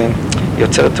מאוד,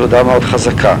 יוצרת תודעה מאוד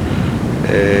חזקה.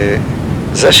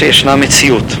 זה שישנה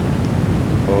מציאות,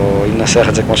 או אם נסח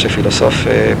את זה כמו שפילוסוף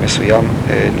מסוים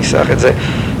ניסח את זה,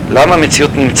 למה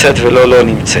המציאות נמצאת ולא לא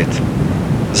נמצאת?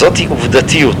 זאת היא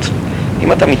עובדתיות.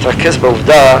 אם אתה מתרכז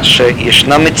בעובדה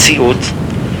שישנה מציאות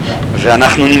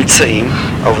ואנחנו נמצאים,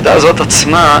 העובדה הזאת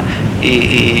עצמה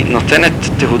היא נותנת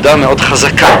תהודה מאוד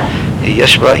חזקה.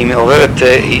 היא מעוררת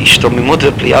השתוממות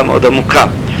ופליאה מאוד עמוקה.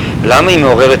 למה היא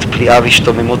מעוררת פליאה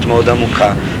והשתוממות מאוד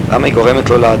עמוקה? למה היא גורמת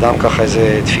לו לאדם ככה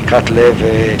איזה דפיקת לב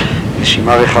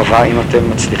ונשימה רחבה, אם אתם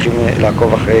מצליחים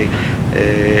לעקוב אחרי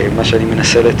מה שאני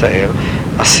מנסה לתאר?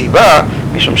 הסיבה,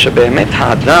 משום שבאמת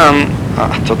האדם,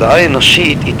 התודעה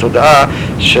האנושית היא תודעה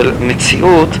של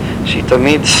מציאות שהיא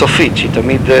תמיד סופית, שהיא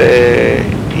תמיד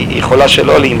היא יכולה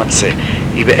שלא להימצא.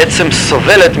 היא בעצם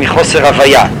סובלת מחוסר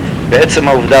הוויה. בעצם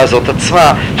העובדה הזאת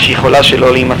עצמה שיכולה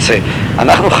שלא להימצא.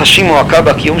 אנחנו חשים מועקה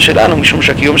בקיום שלנו משום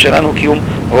שהקיום שלנו הוא קיום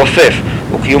רופף,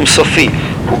 הוא קיום סופי,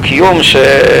 הוא קיום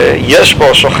שיש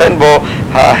בו, שוכן בו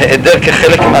ההיעדר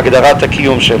כחלק מהגדרת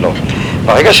הקיום שלו.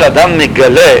 ברגע שאדם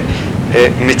מגלה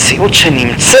מציאות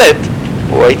שנמצאת,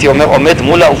 הוא הייתי אומר עומד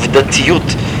מול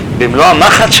העובדתיות במלוא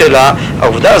המחץ שלה,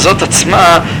 העובדה הזאת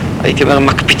עצמה הייתי אומר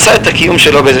מקפיצה את הקיום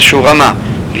שלו באיזשהו רמה.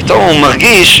 פתאום הוא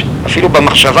מרגיש, אפילו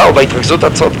במחשבה או בהתרכזות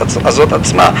הזאת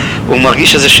עצמה, הוא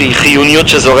מרגיש איזושהי חיוניות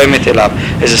שזורמת אליו,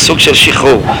 איזה סוג של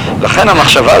שחרור. לכן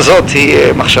המחשבה הזאת היא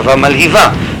מחשבה מלהיבה,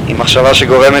 היא מחשבה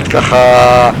שגורמת ככה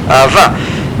אהבה.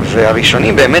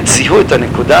 והראשונים באמת זיהו את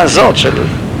הנקודה הזאת של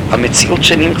המציאות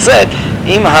שנמצאת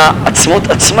עם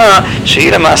העצמות עצמה,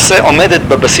 שהיא למעשה עומדת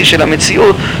בבסיס של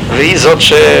המציאות, והיא זאת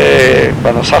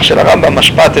שבנוסח של הרמב"ם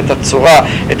משפט את הצורה,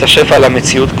 את השפע על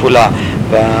המציאות כולה.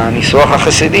 בניסוח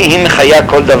החסידי היא מחיה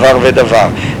כל דבר ודבר,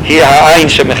 היא העין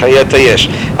שמחיה את היש,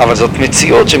 אבל זאת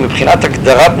מציאות שמבחינת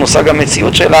הגדרת מושג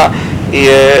המציאות שלה היא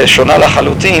שונה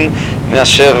לחלוטין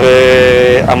מאשר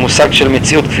המושג של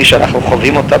מציאות כפי שאנחנו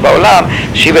חווים אותה בעולם,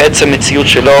 שהיא בעצם מציאות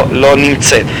שלא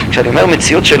נמצאת. כשאני אומר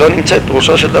מציאות שלא נמצאת,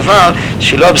 פירושו של דבר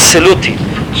שהיא לא אבסולוטית,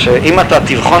 שאם אתה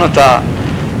תבחון אותה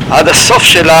עד הסוף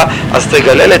שלה, אז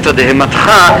תגלה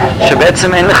לתדהמתך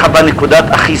שבעצם אין לך בה נקודת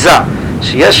אחיזה,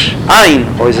 שיש עין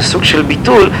או איזה סוג של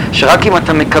ביטול שרק אם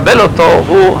אתה מקבל אותו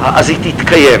אז היא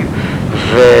תתקיים.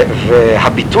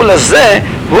 והביטול הזה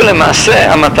הוא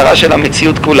למעשה המטרה של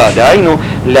המציאות כולה, דהיינו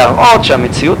להראות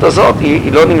שהמציאות הזאת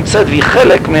היא לא נמצאת והיא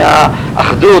חלק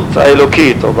מהאחדות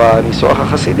האלוקית, או בניסוח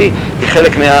החסידי היא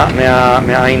חלק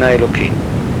מהעין האלוקי.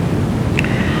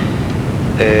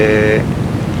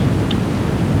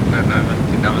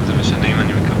 למה זה משנה אם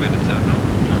אני מקבל את זה?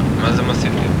 מה זה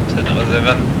מוסיף לי? בסדר, אז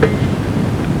הבנתי.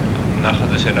 המונח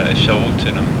הזה של האפשרות של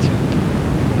המציאות.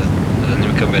 אז אני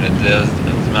מקבל את זה, אז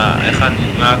מה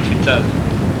הקפיצה הזאת?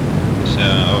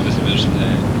 שהאובסביר שזה...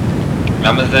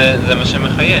 למה זה מה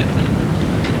שמחיית?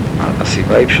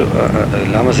 הסיבה היא פשוט...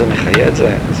 למה זה מחיית?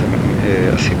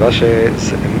 הסיבה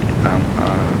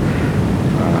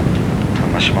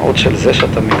המשמעות של זה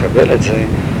שאתה מקבל את זה,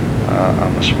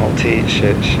 המשמעות היא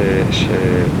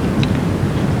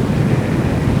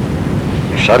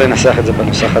אפשר לנסח את זה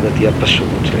בנוסח הדתי הפשוט,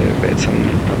 שבעצם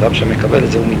אדם שמקבל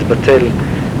את זה הוא מתבטל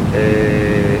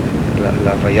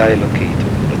להוויה האלוקית,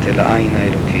 הוא מתבטל לעין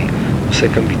האלוקי, הוא עושה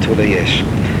כאן ביטול היש.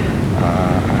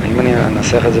 אם אני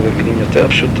אנסח את זה במילים יותר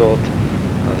פשוטות,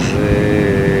 אז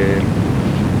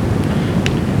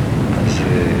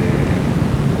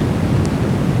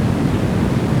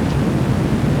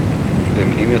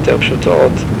במילים יותר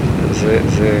פשוטות זה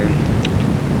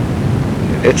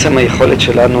עצם היכולת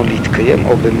שלנו להתקיים,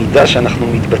 או במידה שאנחנו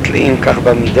מתבטלים, כך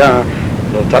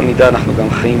באותה מידה אנחנו גם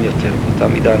חיים יותר,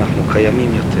 באותה מידה אנחנו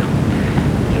קיימים יותר.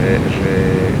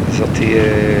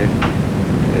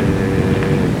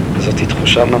 וזאת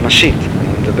תחושה ממשית, אני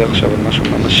מדבר עכשיו על משהו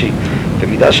ממשי.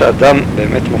 במידה שהאדם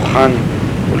באמת מוכן,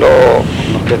 הוא לא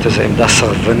נוקט איזו עמדה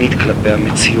סרבנית כלפי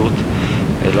המציאות,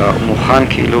 אלא הוא מוכן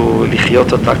כאילו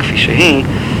לחיות אותה כפי שהיא,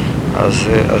 אז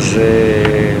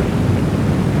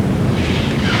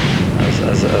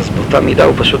באותה מידה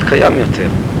הוא פשוט קיים יותר,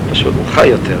 פשוט הוא חי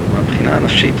יותר, מהבחינה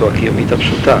הנפשית או הקיומית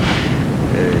הפשוטה,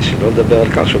 שלא לדבר על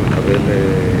כך שהוא מקבל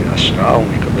השראה, הוא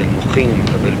מקבל מוחין, הוא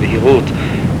מקבל בהירות,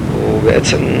 הוא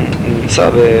בעצם נמצא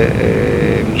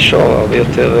במישור הרבה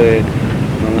יותר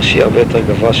ממשי, הרבה יותר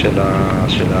גבוה של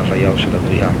ההוויה או של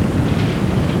הבריאה.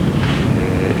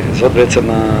 זאת בעצם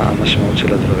המשמעות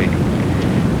של הדברים.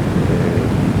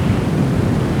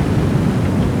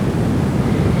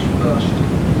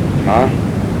 מה?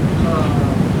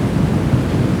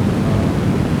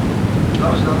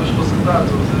 למה שלנו יש חוסר דעת?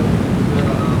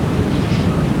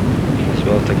 אז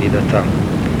בואו תגיד אתה.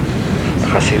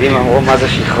 החסידים אמרו מה זה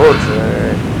שכרות?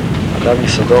 אדם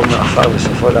יסודו מאפר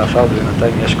וסופו לאפר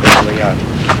ובינתיים יש כל ביד.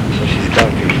 עכשיו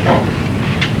שהזכרתי.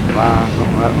 מה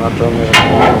אתה אומר?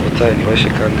 רבותיי, אני רואה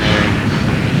שכאן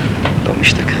לא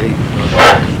משתכרים.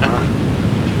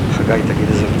 חגי, תגיד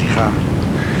איזה פתיחה.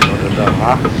 לא יודע,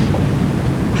 מה?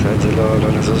 אחרת זה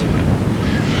לא נזוז ממנו.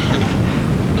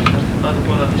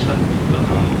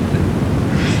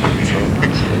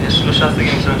 יש 3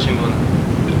 סגים של אנשים בעולם.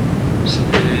 סג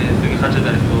אחד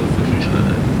שיודע לפתור, סג שני שלא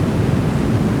יודע.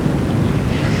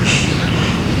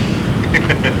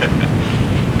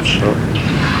 טוב.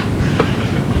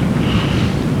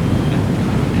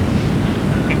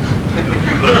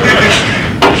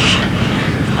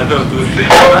 אדום, תעושים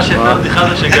מה שאתה בדיחה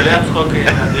זה שגלי הצחוק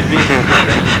הדבי.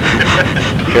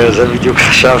 כן, זה בדיוק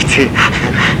חשבתי.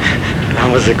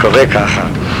 למה זה קורה ככה?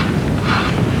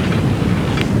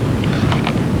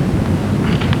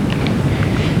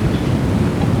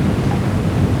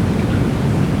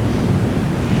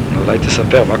 אולי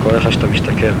תספר מה קורה לך שאתה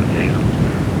משתכר, יאיר.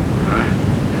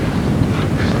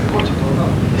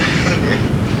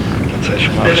 אתה רוצה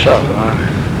לשמוע עכשיו,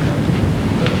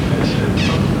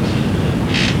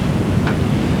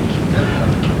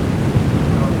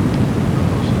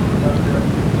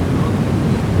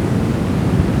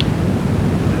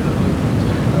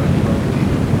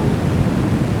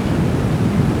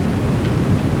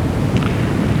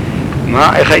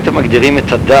 מה? איך הייתם מגדירים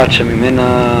את הדת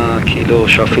שממנה כאילו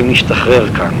שואפים להשתחרר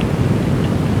כאן?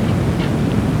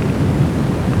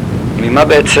 ממה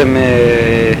בעצם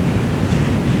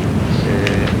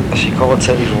השיכור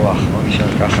רוצה לברוח? בוא נשאר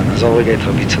ככה, נעזור רגע את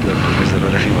רבי צדוק, וזה לא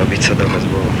הולך עם רבי צדוק, אז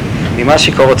בואו. ממה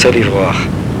השיכור רוצה לברוח?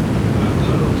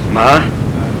 מה?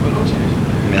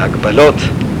 מהגבלות.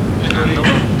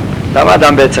 למה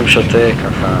אדם בעצם שותה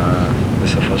ככה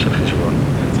בסופו של חשבון?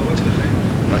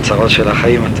 מהצרות של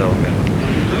החיים אתה אומר.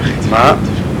 מה?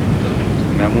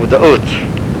 מהמודעות.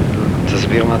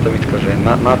 תסביר מה אתה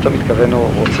מתכוון. מה אתה מתכוון הוא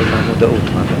רוצה מהמודעות?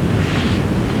 מה אתה?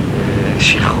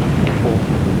 שחרור.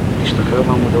 להשתחרר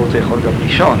מהמודעות זה יכול גם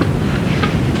לישון.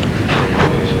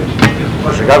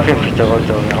 זה גם כן פתרון,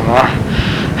 אתה אומר, מה?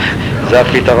 זה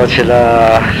הפתרון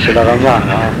של הרמה.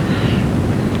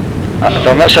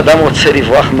 אתה אומר שאדם רוצה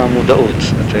לברוח מהמודעות.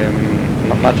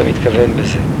 מה אתה מתכוון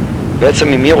בזה? בעצם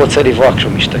ממי רוצה לברוח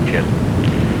כשהוא משתכר?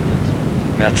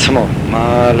 מעצמו.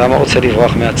 למה רוצה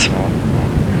לברוח מעצמו?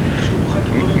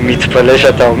 מתפלא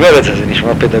שאתה אומר את זה, זה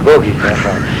נשמע פדגוגי ככה.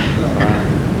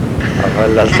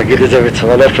 אבל אז תגיד את זה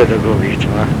בצורה לא פדגוגית,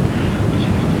 מה?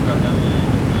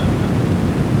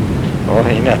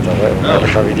 הנה, אתה רואה, הוא אומר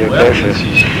לך בדיוק להפך.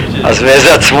 אז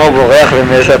מאיזה עצמו בורח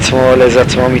ולאיזה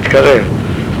עצמו מתקרב?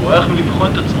 הוא בורח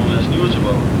מלבחון את עצמו מהשניות שבו,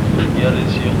 להגיע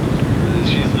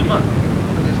לאיזושהי זרימה.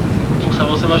 עכשיו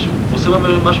הוא עושה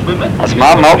משהו באמת. אז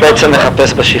מה הוא בעצם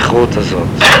מחפש בשכרות הזאת?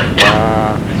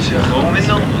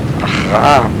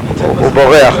 הכרעה, הוא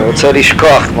בורח, הוא רוצה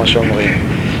לשכוח, כמו שאומרים.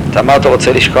 אתה אמרת, הוא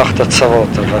רוצה לשכוח את הצרות,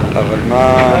 אבל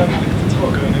מה...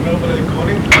 אני אומר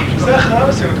בעקרונים, זה הכרעה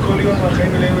מסוימת, כל יום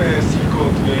החיים מלאים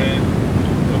ספקות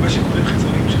והרבה שיקולים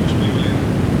חיצוניים שמשפיעים עליהם.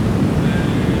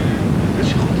 זה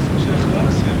שכרות של הכרעה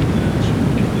מסוימת,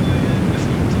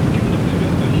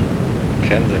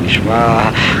 כן, זה נשמע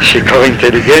שיקור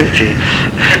אינטליגנטי,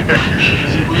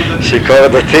 שיקור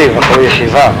דתי, בחור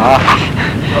ישיבה, מה?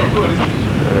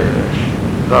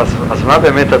 אז מה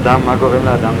באמת אדם, מה גורם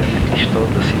לאדם באמת לשתות,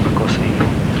 לשים בכוס עיון?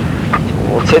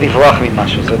 הוא רוצה לברוח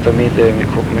ממשהו, זה תמיד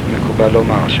מקובל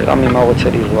לומר. השאלה ממה הוא רוצה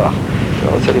לברוח?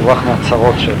 הוא רוצה לברוח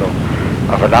מהצרות שלו.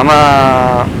 אבל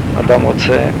למה אדם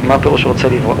רוצה, מה פירוש הוא רוצה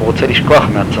לברוח? הוא רוצה לשכוח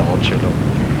מהצרות שלו.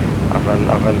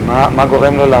 אבל מה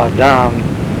גורם לו לאדם,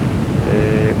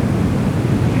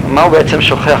 מה הוא בעצם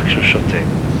שוכח כשהוא שותה?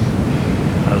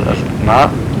 אז מה?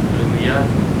 רמייה.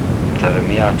 זה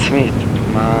רמייה עצמית.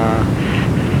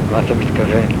 מה אתה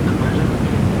מתכוון?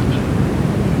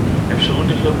 אפשרות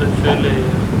לחיות אצל חולים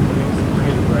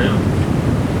מסמכים ובעיות.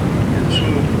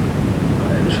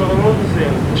 איזשהו רמות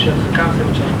מסוימת, שהרחקה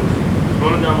מסוימת שאנחנו עושים. לא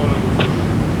לגמרי מגופים.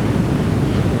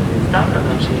 סתם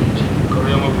אדם שכל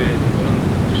היום עובד, כל היום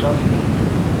עכשיו,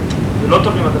 זה לא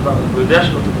טוב עם הדבר הזה, הוא יודע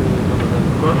שלא טוב עם הדבר הזה,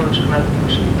 וכל הזמן לשכנע את עצמו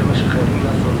שזה מה שחייבים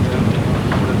לעשות,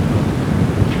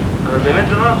 אבל באמת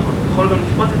זה לא נכון, הוא יכול גם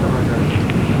לפרוץ את המעגל.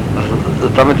 אז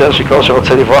אתה מתאר שיכור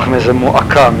שרוצה לברוח מאיזה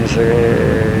מועקה, מאיזה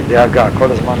דאגה.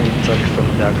 כל הזמן הוא נמצא בתוך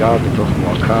דאגה, בתוך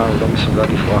מועקה, הוא לא מסוגל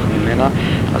לברוח ממנה,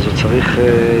 אז הוא צריך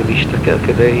להשתכר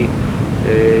כדי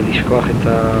לשכוח את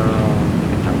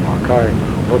המועקה, את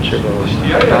החובות שלו.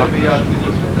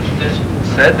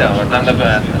 בסדר, אבל אתה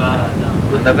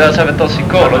מדבר עכשיו בתור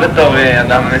שיכור, לא בתור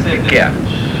אדם פיקח.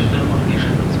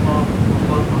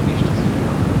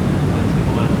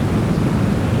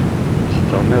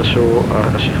 אתה אומר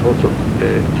שהשכרות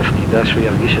תפקידה שהוא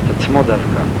ירגיש את עצמו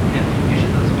דווקא. כן, ירגיש את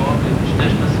עצמו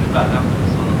ושתש בסביבה, גם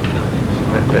בפרסונות.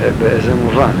 באיזה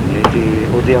מובן?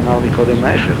 אודי אמר מקודם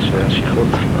ההפך, שהשכרות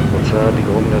רוצה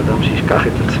לגרום לאדם שישכח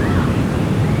את עצמו.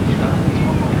 ישכח את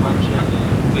עצמו במובן שהוא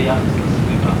ביחס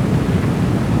לסביבה,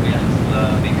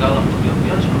 בעיקר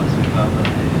למחויבויות שלו לסביבה, אבל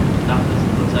תכלס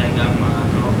התוצאה היא גם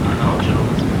ההנאות שלו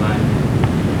בסביבה,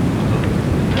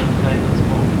 יותר חי את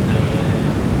עצמו, יותר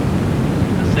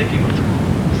מתעסק עם עצמו,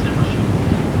 עושה משהו,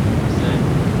 עושה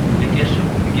בלי קשר,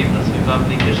 מגיב לסביבה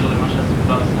בלי קשר למה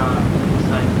שהסביבה עושה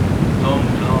טוב,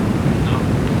 טוב, טוב.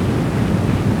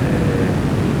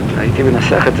 הייתי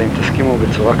מנסח את זה, אם תסכימו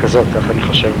בצורה כזאת, ככה אני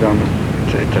חושב גם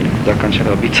את הנקודה כאן של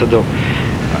רבי צדוק.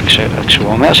 כשהוא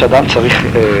אומר שאדם צריך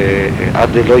עד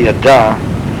לא ידע,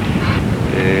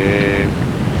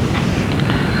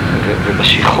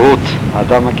 ובשכרות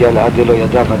האדם מגיע לעד לא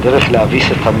ידע, והדרך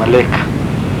להביס את עמלק.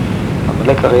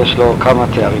 עמלק הרי יש לו כמה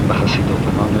תארים בחסידות,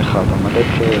 אמרנו אחד. עמלק,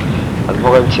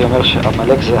 אדמו"ר האמצעי אומר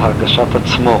שעמלק זה הרגשת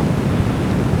עצמו.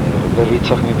 רבי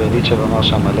יצחק מברדיצ'ב אמר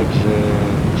שעמלק זה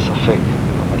ספק.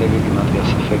 עמלק בגימטריה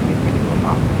ספק, נדמה לי הוא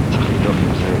אמר. צריך לבדוק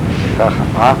אם זה ככה.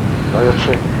 מה? לא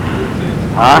יוצא.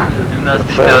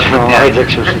 יוצא, שהוא אמר את זה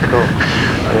כשהוא שיכור.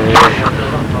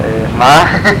 מה?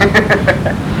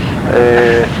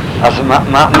 אז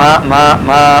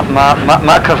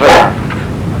מה הכוונה?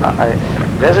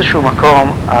 באיזשהו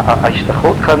מקום,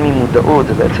 ההשתחררות כאן ממודעות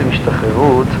זה בעצם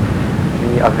השתחררות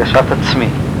מהרגשת עצמי.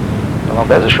 כלומר,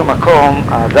 באיזשהו מקום,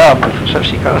 האדם, אני חושב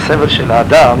שעיקר הסבל של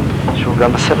האדם, שהוא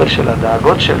גם הסבל של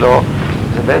הדאגות שלו,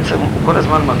 זה בעצם, הוא כל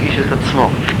הזמן מרגיש את עצמו. הוא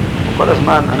כל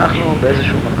הזמן, אנחנו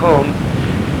באיזשהו מקום,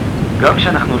 גם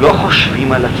כשאנחנו לא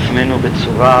חושבים על עצמנו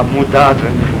בצורה מודעת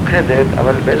ומפוקדת,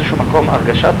 אבל באיזשהו מקום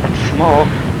הרגשת עצמו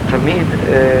תמיד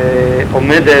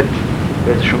עומדת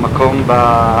באיזשהו מקום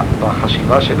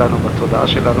בחשיבה שלנו, בתודעה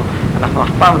שלנו. אנחנו אף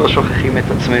פעם לא שוכחים את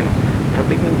עצמנו.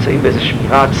 תמיד נמצאים באיזו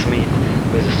שמירה עצמית,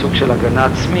 באיזה סוג של הגנה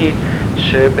עצמית,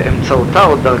 שבאמצעותה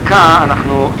או דרכה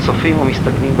אנחנו צופים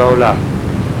ומסתכלים בעולם.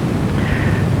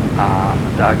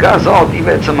 הדאגה הזאת היא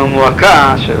בעצם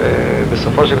המועקה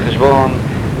שבסופו של חשבון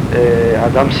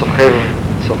האדם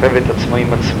סוחב את עצמו עם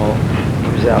עצמו,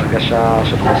 אם זה ההרגשה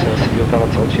של חוסר שביעות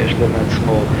הרצון שיש לו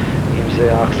מעצמו, אם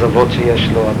זה האכזבות שיש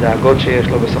לו, הדאגות שיש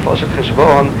לו, בסופו של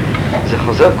חשבון זה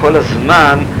חוזר כל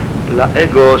הזמן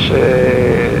לאגו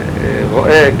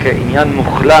שרואה כעניין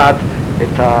מוחלט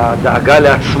את הדאגה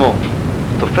לעצמו,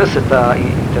 תופס את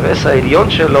האינטרס העליון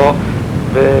שלו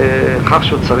בכך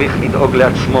שהוא צריך לדאוג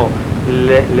לעצמו,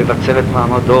 לבצר את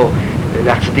מעמדו,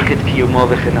 להצדיק את קיומו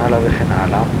וכן הלאה וכן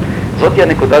הלאה. זאת היא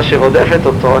הנקודה שרודפת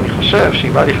אותו, אני חושב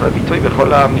שהיא באה לכלל ביטוי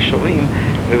בכל המישורים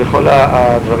ובכל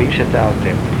הדברים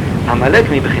שתיארתם. עמלק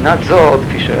מבחינת זאת,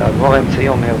 כפי שהאדמו"ר האמצעי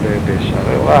אומר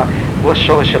בשערי אורה, הוא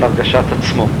השורש של הרגשת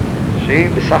עצמו, שהיא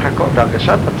בסך הכל,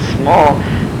 הרגשת עצמו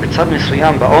בצד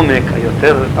מסוים בעומק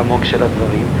היותר עמוק של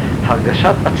הדברים,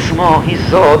 הרגשת עצמו היא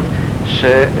זאת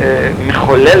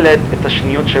שמחוללת את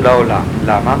השניות של העולם.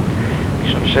 למה?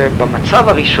 משום שבמצב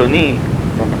הראשוני,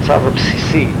 במצב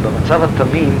הבסיסי, במצב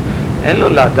התמים, אין לו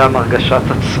לאדם הרגשת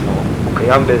עצמו. הוא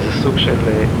קיים באיזה סוג של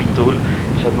ביטול,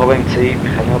 שהאדמו"ר האמצעי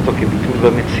מכנה אותו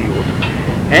כביטול במציאות.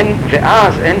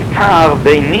 ואז אין פער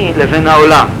ביני לבין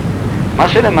העולם. מה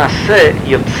שלמעשה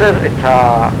יוצר את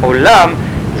העולם,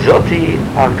 זאת היא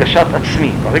הרגשת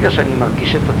עצמי. ברגע שאני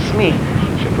מרגיש את עצמי,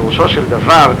 שפירושו של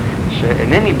דבר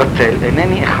שאינני בטל,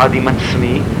 אינני אחד עם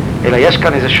עצמי, אלא יש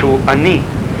כאן איזשהו אני,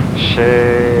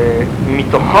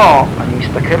 שמתוכו אני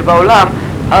מסתכל בעולם,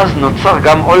 אז נוצר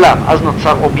גם עולם, אז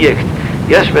נוצר אובייקט.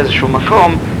 יש באיזשהו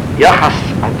מקום יחס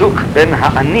הדוק בין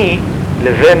האני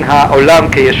לבין העולם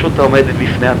כישות העומדת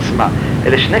בפני עצמה.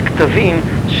 אלה שני כתבים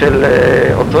של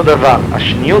אותו דבר.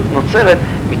 השניות נוצרת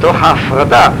מתוך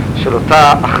ההפרדה של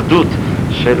אותה אחדות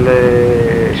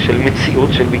של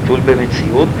מציאות, של ביטול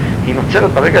במציאות. היא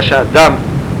נוצרת ברגע שהאדם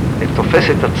תופס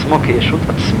את עצמו כישות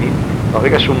עצמית,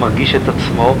 ברגע שהוא מרגיש את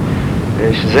עצמו,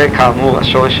 שזה כאמור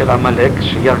השורש של עמלק,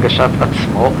 שהיא הרגשת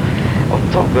עצמו.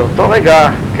 באותו רגע,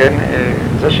 כן,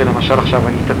 זה שלמשל עכשיו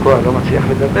אני תקוע, לא מצליח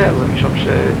לדבר, זה משום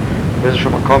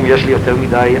שבאיזשהו מקום יש לי יותר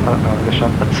מדי הרגשת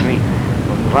עצמי.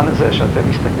 במובן הזה שאתם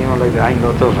מסתכלים עליי בעין לא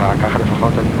טובה, ככה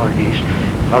לפחות אני מרגיש,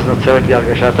 ואז נוצרת לי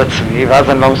הרגשת עצמי, ואז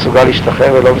אני לא מסוגל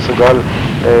להשתחרר ולא מסוגל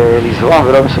לזרום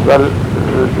ולא מסוגל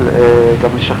גם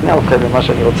לשכנע אתכם במה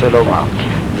שאני רוצה לומר.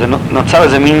 זה נוצר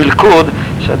איזה מין מלכוד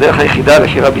שהדרך היחידה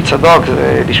לפי רבי צדוק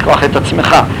זה לשכוח את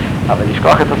עצמך, אבל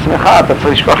לשכוח את עצמך, אתה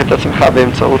צריך לשכוח את עצמך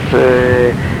באמצעות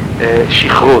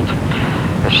שכרות.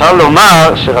 אפשר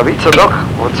לומר שרבי צדוק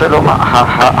רוצה לומר,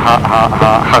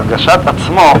 הרגשת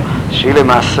עצמו שהיא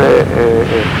למעשה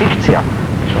פיקציה,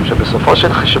 משום שבסופו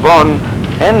של חשבון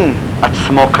אין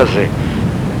עצמו כזה.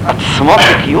 עצמו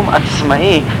כקיום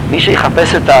עצמאי, מי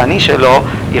שיחפש את האני שלו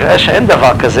יראה שאין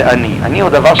דבר כזה אני. אני הוא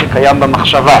דבר שקיים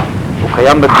במחשבה, הוא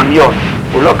קיים בדמיון,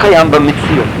 הוא לא קיים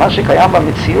במציאות. מה שקיים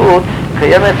במציאות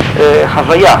קיימת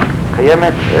הוויה,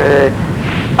 קיימת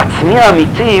עצמי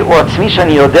האמיתי הוא עצמי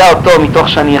שאני יודע אותו מתוך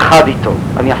שאני אחד איתו.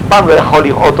 אני אף פעם לא יכול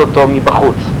לראות אותו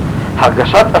מבחוץ.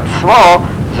 הרגשת עצמו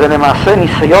זה למעשה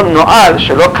ניסיון נואל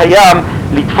שלא קיים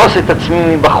לתפוס את עצמי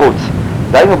מבחוץ.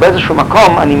 דהיינו באיזשהו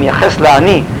מקום אני מייחס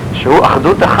לאני, שהוא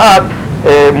אחדות אחת,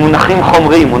 מונחים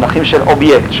חומריים, מונחים של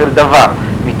אובייקט, של דבר.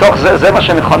 מתוך זה, זה מה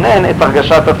שמכונן את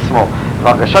הרגשת עצמו.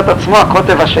 והרגשת עצמו,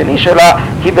 הקוטב השני שלה,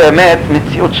 היא באמת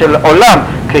מציאות של עולם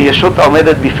כישות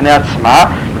העומדת בפני עצמה,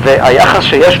 והיחס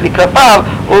שיש לי כלפיו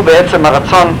הוא בעצם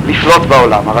הרצון לשלוט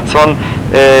בעולם, הרצון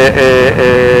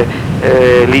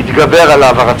להתגבר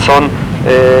עליו, הרצון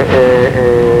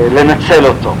לנצל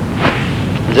אותו.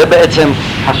 זה בעצם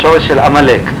השורש של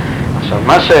עמלק. עכשיו,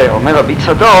 מה שאומר רבי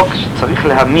צדוק, שצריך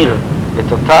להמיר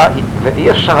את אותה,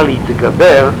 ואי אפשר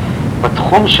להתגבר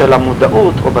בתחום של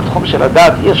המודעות או בתחום של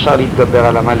הדעת, אי אפשר להתגבר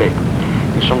על עמלק.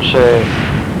 משום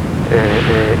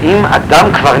שאם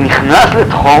אדם כבר נכנס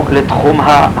לתחום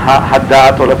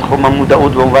הדעת או לתחום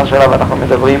המודעות במובן שעליו אנחנו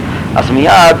מדברים, אז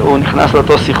מיד הוא נכנס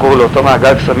לאותו סיחור, לאותו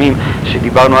מעגל קסמים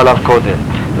שדיברנו עליו קודם.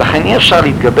 לכן אי אפשר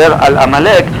להתגבר על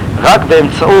עמלק רק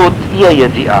באמצעות אי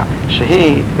הידיעה,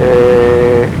 שהיא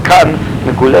כאן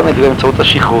מגולמת באמצעות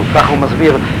השכרות. כך הוא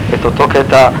מסביר את אותו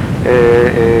קטע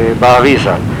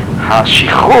באריזה.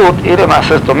 השכרות היא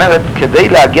למעשה, זאת אומרת, כדי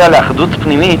להגיע לאחדות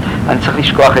פנימית אני צריך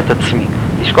לשכוח את עצמי.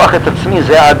 לשכוח את עצמי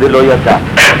זה עד לא ידע.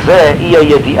 זה אי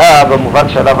הידיעה במובן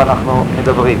שעליו אנחנו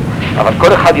מדברים. אבל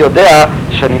כל אחד יודע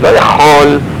שאני לא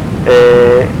יכול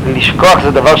לשכוח,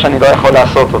 זה דבר שאני לא יכול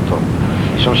לעשות אותו.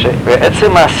 משום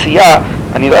שבעצם העשייה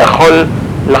אני לא יכול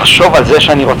לחשוב על זה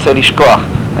שאני רוצה לשכוח.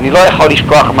 אני לא יכול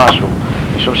לשכוח משהו.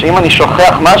 משום שאם אני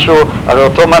שוכח משהו, הרי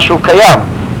אותו משהו קיים,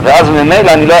 ואז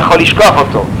ממילא אני לא יכול לשכוח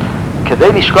אותו. כדי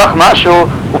לשכוח משהו,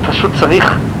 הוא פשוט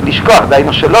צריך לשכוח,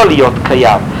 דהיינו שלא להיות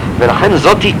קיים. ולכן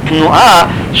זאת היא תנועה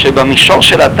שבמישור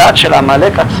של הדת של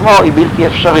עמלק עצמו היא בלתי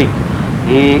אפשרית.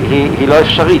 היא לא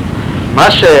אפשרית.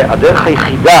 מה שהדרך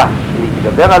היחידה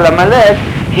להתגבר על עמלק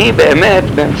היא באמת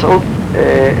באמצעות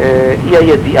אי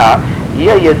הידיעה.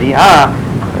 אי הידיעה,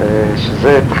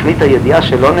 שזה תכלית הידיעה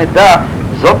שלא נדע,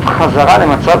 זאת חזרה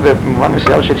למצב במובן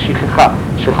מסוים של שכחה,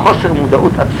 של חוסר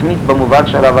מודעות עצמית במובן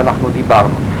שעליו אנחנו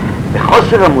דיברנו.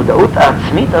 בחוסר המודעות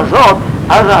העצמית הזאת,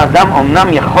 אז האדם אומנם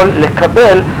יכול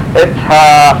לקבל את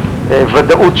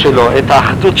הוודאות שלו, את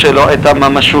האחדות שלו, את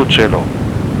הממשות שלו.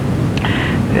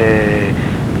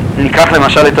 ניקח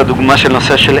למשל את הדוגמה של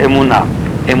נושא של אמונה.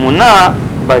 אמונה,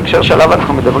 בהקשר שעליו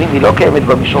אנחנו מדברים, היא לא קיימת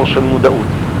במישור של מודעות.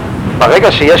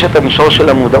 ברגע שיש את המישור של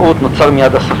המודעות נוצר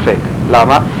מיד הספק.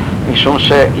 למה? משום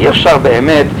שאי אפשר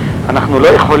באמת, אנחנו לא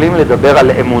יכולים לדבר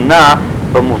על אמונה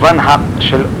במובן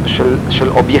של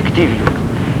אובייקטיביות.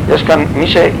 יש כאן, מי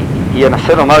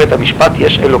שינסה לומר את המשפט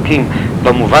יש אלוקים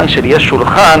במובן של יש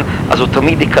שולחן, אז הוא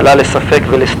תמיד יקלה לספק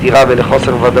ולסתירה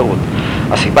ולחוסר ודאות.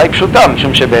 הסיבה היא פשוטה,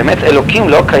 משום שבאמת אלוקים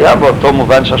לא קיים באותו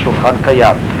מובן שהשולחן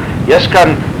קיים. יש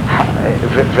כאן,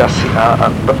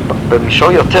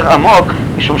 במישור יותר עמוק,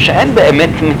 משום שאין באמת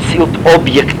מציאות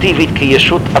אובייקטיבית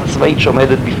כישות עצמאית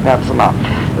שעומדת בפני עצמה.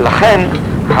 לכן,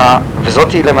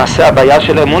 וזאת היא למעשה הבעיה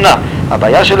של האמונה.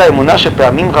 הבעיה של האמונה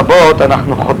שפעמים רבות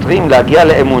אנחנו חותרים להגיע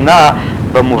לאמונה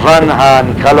במובן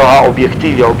נקרא לו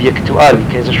האובייקטיבי, האובייקטואלי,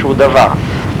 כאיזשהו דבר.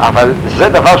 אבל זה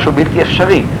דבר שהוא בלתי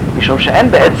אפשרי, משום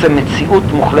שאין בעצם מציאות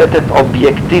מוחלטת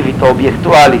אובייקטיבית או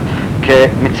אובייקטואלית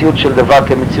כמציאות של דבר,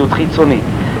 כמציאות חיצונית.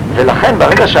 ולכן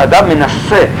ברגע שאדם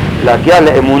מנסה להגיע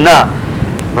לאמונה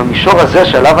במישור הזה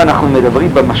שעליו אנחנו מדברים,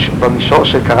 במישור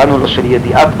שקראנו לו של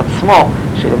ידיעת עצמו,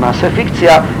 שלמעשה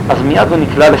פיקציה, אז מיד הוא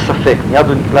נקלע לספק, מיד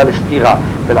הוא נקלע לסתירה.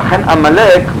 ולכן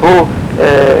עמלק הוא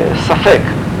ספק,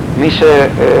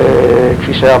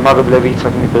 כפי שאמר רב לוי יצחק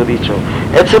מברדיצ'ו.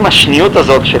 עצם השניות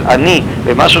הזאת של אני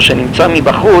ומשהו שנמצא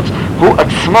מבחוץ, הוא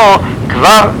עצמו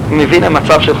כבר מביא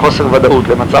למצב של חוסר ודאות,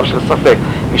 למצב של ספק,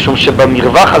 משום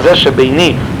שבמרווח הזה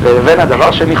שביני לבין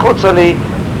הדבר שמחוץ לי,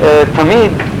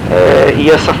 תמיד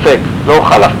יהיה ספק. לא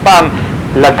אוכל אף פעם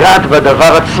לגעת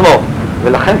בדבר עצמו,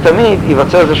 ולכן תמיד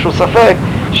ייווצר איזשהו ספק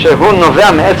שהוא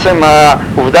נובע מעצם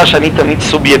העובדה שאני תמיד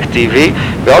סובייקטיבי,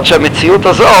 בעוד שהמציאות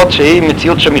הזאת, שהיא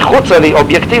מציאות שמחוצה לי,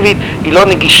 אובייקטיבית, היא לא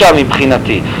נגישה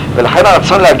מבחינתי. ולכן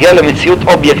הרצון להגיע למציאות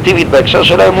אובייקטיבית בהקשר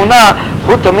של האמונה,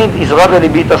 הוא תמיד יזרע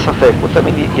בליבי את הספק, הוא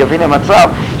תמיד יביא למצב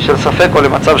של ספק או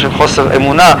למצב של חוסר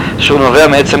אמונה שהוא נובע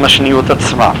מעצם השניות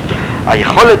עצמה.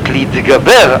 היכולת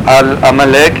להתגבר על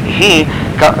עמלק היא,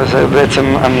 זה בעצם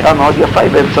אמירה מאוד יפה,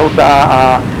 היא באמצעות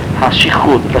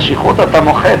השכרות. בשכרות אתה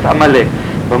מוחה את עמלק,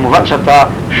 במובן שאתה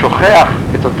שוכח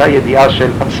את אותה ידיעה של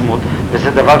עצמות,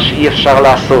 וזה דבר שאי אפשר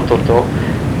לעשות אותו,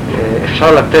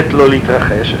 אפשר לתת לו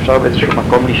להתרחש, אפשר באיזשהו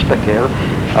מקום להשתכר,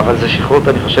 אבל זה שכרות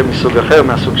אני חושב מסוג אחר,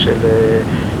 מהסוג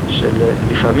של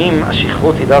לפעמים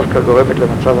השכרות היא דווקא גורמת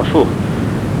למצב הפוך.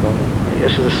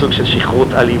 יש איזה סוג של שכרות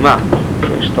אלימה,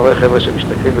 כשאתה רואה חבר'ה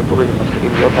שמשתכרים בפורים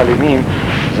ומתחילים להיות אלימים,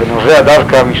 זה נובע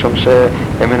דווקא משום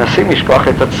שהם מנסים לשכוח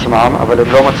את עצמם, אבל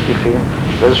הם לא מצליחים.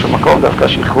 באיזשהו מקום דווקא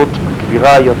השכרות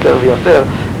מגבירה יותר ויותר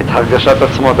את הרגשת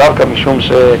עצמו, דווקא משום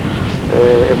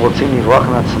שהם רוצים לברוח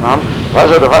מעצמם,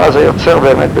 ואז הדבר הזה יוצר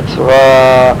באמת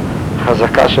בצורה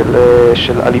חזקה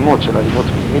של אלימות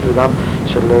פנימית וגם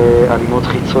של אלימות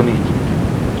חיצונית.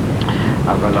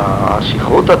 אבל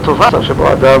השכרות הטובה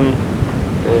שבו אדם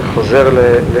חוזר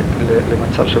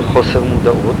למצב של חוסר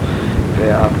מודעות,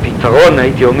 והפתרון,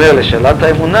 הייתי אומר, לשאלת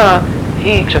האמונה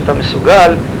היא כשאתה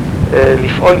מסוגל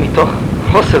לפעול מתוך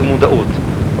חוסר מודעות,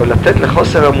 או לתת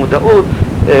לחוסר המודעות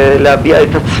להביע את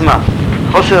עצמה.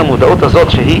 חוסר המודעות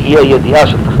הזאת שהיא הידיעה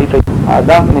של תכלית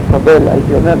האדם מקבל,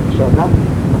 הייתי אומר, כשאדם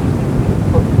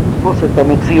תפוס את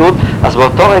המציאות, אז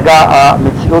באותו רגע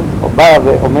המציאות באה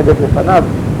ועומדת לפניו,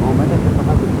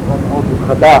 בצורה מאוד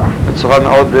חדה, בצורה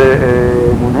מאוד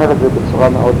מונהרת ובצורה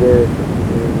מאוד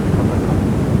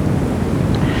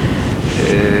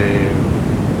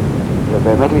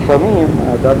ובאמת לפעמים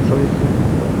האדם צריך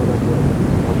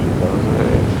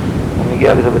הוא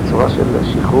מגיע לזה בצורה של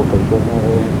שכרות,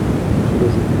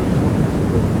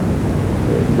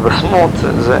 התבשמות,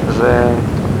 זה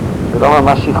לא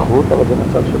ממש שכרות, אבל זה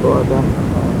מצב שבו האדם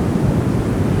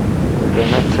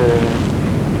באמת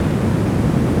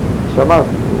שמעת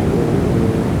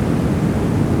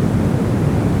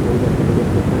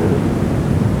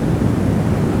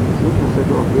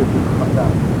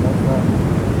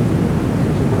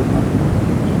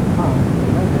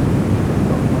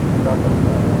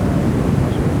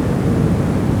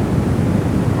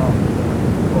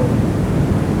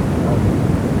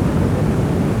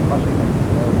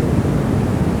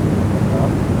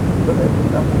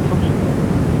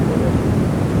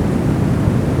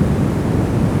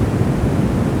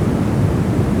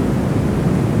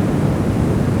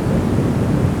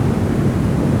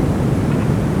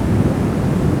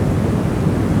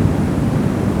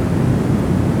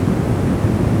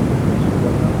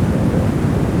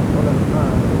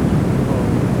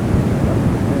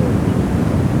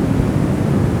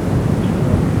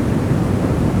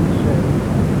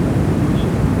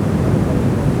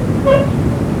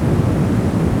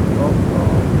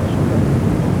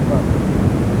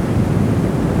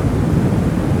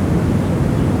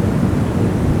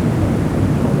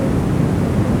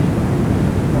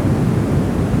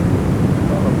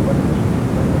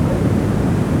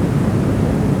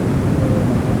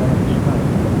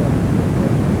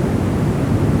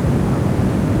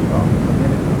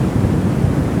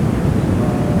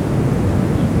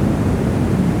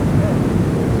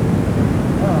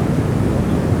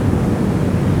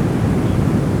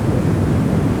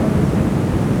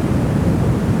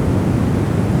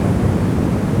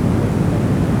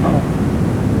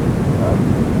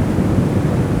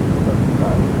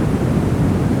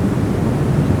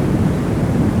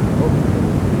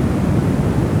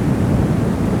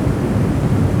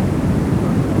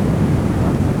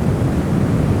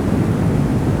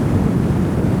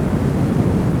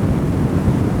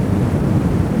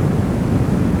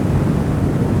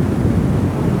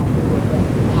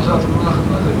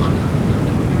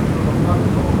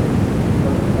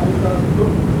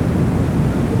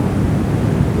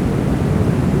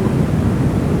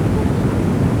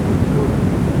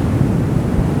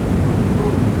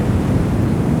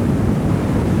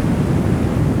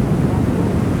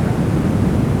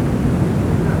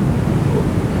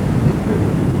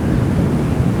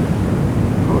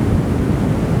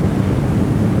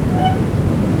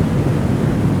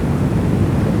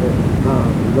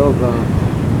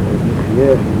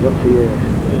מחיית, לא תהיה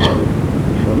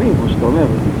לפעמים, כמו שאתה אומר,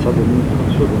 זה נמצא במין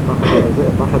חשוב, הפחד זה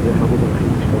אחד הדרכים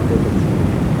להשתלט את עצמי.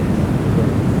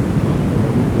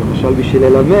 למשל בשביל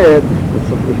ללמד,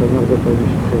 בסוף לפעמים הרבה פעמים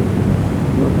יש אחר.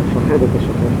 אתה מפחד, אתה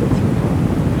שוכח את עצמך.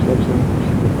 בשלב שאתה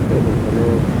מפחד, אתה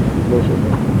לא שוכח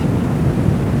את עצמך.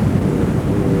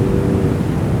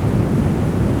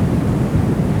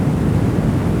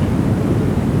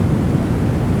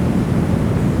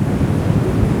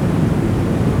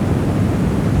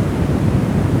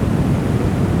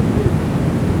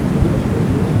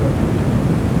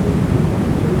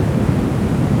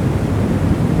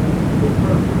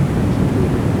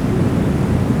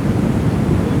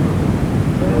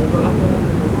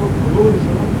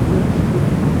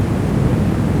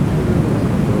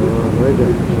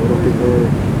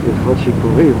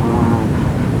 שיפורים,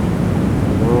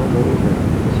 לא יודע,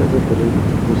 שזה תלוי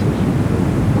בחוסר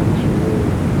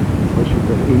משהו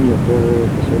גרעין יותר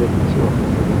קשה לפיצוח,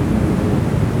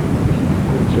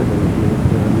 בשתפקות של הילדים,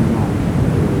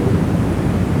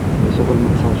 יש אבל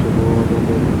מצב שבו גם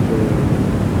באמת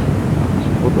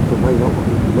השכרות הטובה היא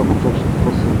לא מצב של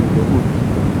חוסר מודעות,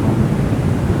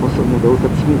 חוסר מודעות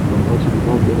עצמית, למרות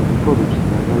שדיברתי עליו מקודם,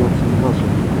 שדאגה לעצמך,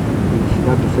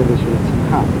 שנסיגת הסבל של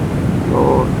עצמך,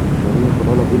 לא... אני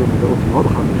יכולה להביא למודעות מאוד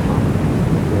חריפה,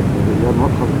 ובראייה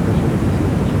מאוד חריפה של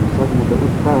המציאות. כשמושג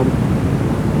מודעות כאן,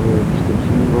 אנחנו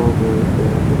משתמשים בו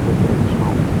בפרק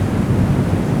משמעות.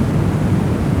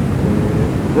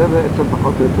 זה בעצם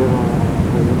פחות או יותר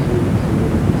העיון של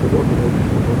המציאות,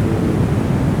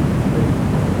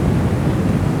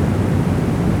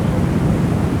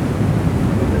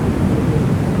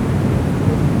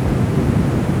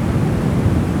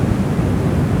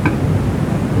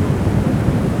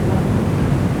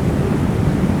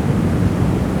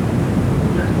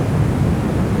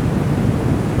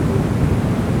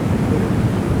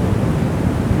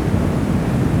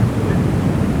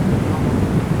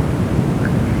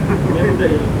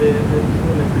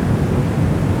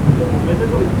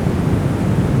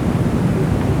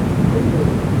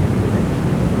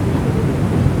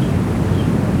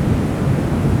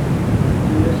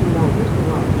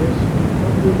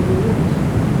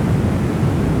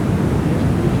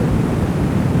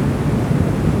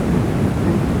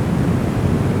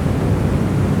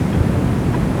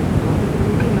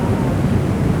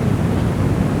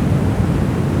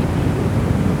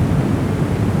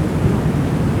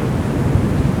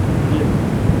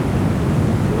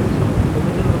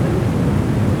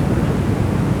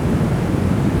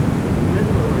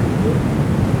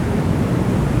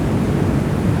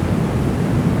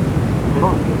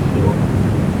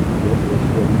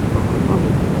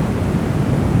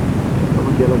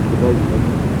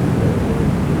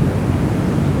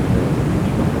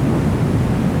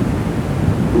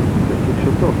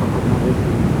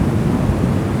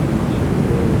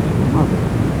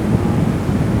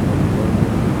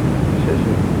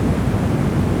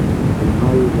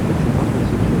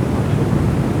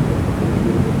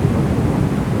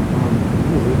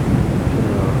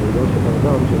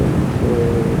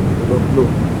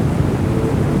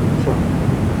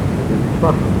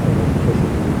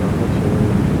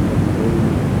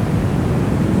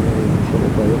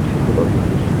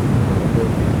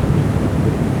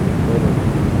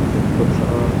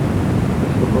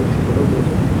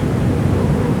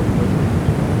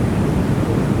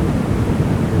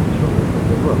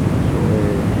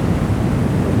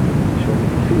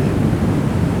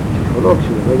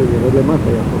 ירד למטה,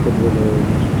 יהפוך את זה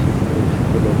למשהו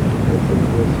פסיכולוגי. בעצם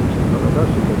זה סוג של חרדה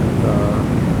שבאמת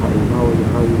האימה או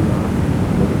העילה,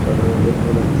 ואפשר לרדת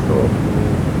ולנסות,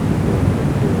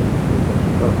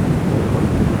 ובחיקה, יכול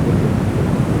להתחיל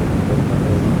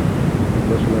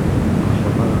לא של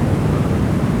המחשבה,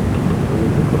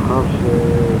 זה כוכב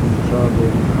שנמצא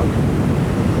במרחק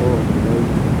או אולי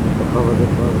הכוכב הזה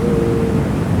כבר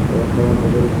היה קיים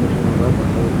הרבה לפני שנולד,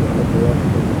 אחרי זה היה קיים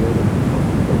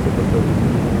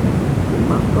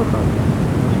ממש פחד,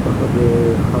 ממש פחד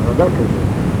חרדה כזה.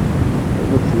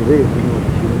 היינו צעירים, היינו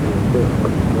מרגישים את זה יותר,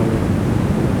 אכפת בכלל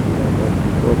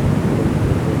להבטות,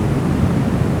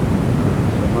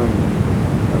 השמיים,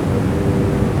 אבל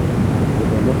זה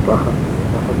באמת פחד,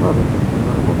 פחד מוות, זה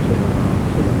מהמות של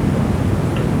המידה.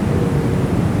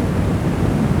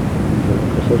 ואני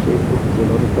חושב שזה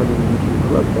לא ניתן למימוש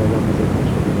מוחלט בעולם הזה, כמו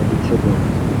שאומר בתור.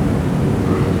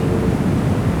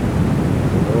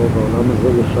 בעולם הזה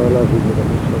אפשר להבין וגם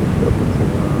אפשר לחיות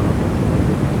בצורה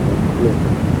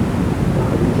מוחלטת.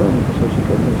 יחד עם זה אני חושב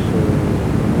שכן יש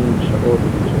ימים, שעות,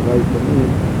 ובשאלה עיתונים,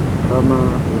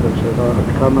 עד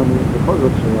כמה אני בכל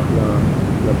זאת שייך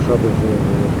לצד הזה,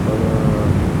 וכמה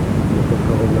יותר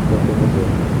קרוב לחלטים הזה.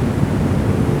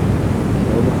 זה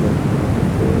לא מוחלט.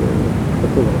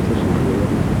 כתוב, אני רוצה שזה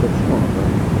יעמיד את עצמו, אבל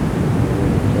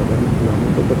כשאדם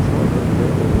יעמיד את עצמו,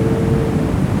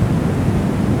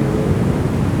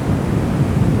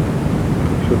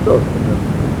 טוב,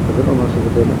 זה לא אומר שזה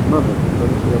באמת מוות, זה לא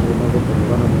מסוים למוות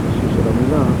במובן הממשי של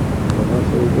המילה, אבל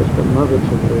יש כאן מוות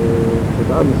של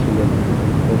תודעה מסוימת,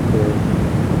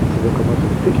 זה כמובן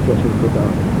של פיקציה של תודעה,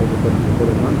 זה כאן כל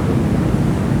הזמן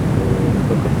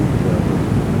בתוך הפיקציה הזאת.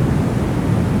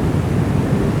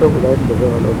 טוב, אולי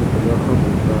נדבר על עוד נקודה אחת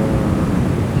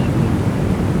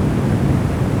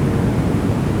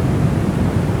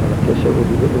על הקשר, הוא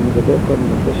מדבר כאן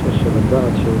על הקשר של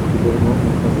הדעת שהוא חיבור מאוד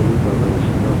מחברי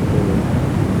ברשימת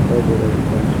חיידר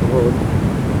השכרות.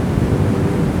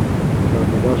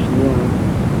 והנקודה השנייה,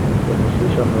 זה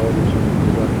השליש האחרון של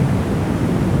הנקודה.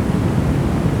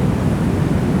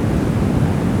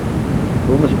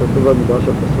 הוא מה שכתוב במדרש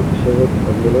הפסוק ישרת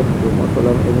על ילך ואומות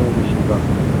עולם אין להם ישיבה.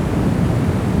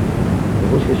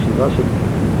 פירוש ישיבה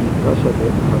שנקרא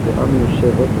שהדעה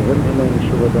מיושבת והם אין להם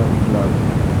יישוב הדעת כלל.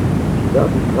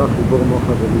 דעת נקרא חיבור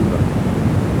מוחה ולילה.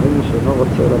 אין מי שאינו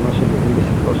רוצה אלא מה שמבין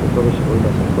בספרו של טוב ושבוי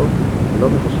לעשותו, ולא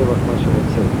מחשב רק מה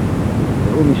שרוצה.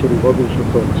 והוא מי שליבו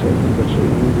ברשותו, כשאין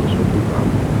מתגרשעים ברשות ליבם.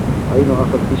 היינו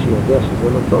אף על פי שיודע שזה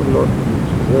לא טוב לו,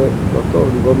 שזה לא טוב,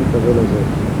 ליבו מתאבל לזה.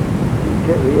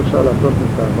 ואי אפשר לעשות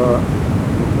מתאוות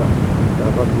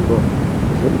ליבו.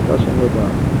 וזה נקרא שאני יודע,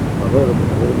 ברר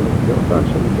ובברר ולמדעותן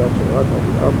של מדעת של רעת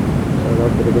אביאב, שעליו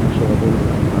בלגד כשרבים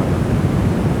ולמעלה.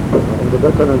 אני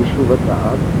מדבר כאן על יישוב הדעת,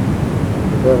 אני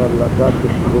מדבר על הדעת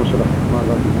בחיבור של החוכמה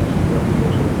והבינה, שזה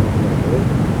החיבור של המוחלטת.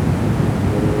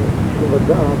 יישוב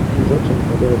הדעת היא זאת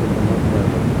שמתחברת את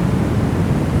המוחלטת.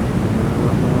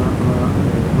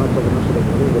 מה הכוונה של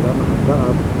הדברים ולמה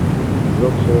הדעת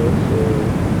זאת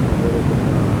שמתחברת את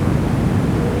המוחלטת.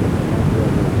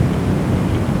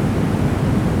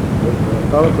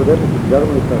 בפעם הקודמת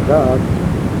הגדרנו את הדעת,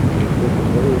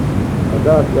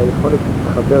 הדעת היא היכולת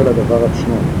להתחבר לדבר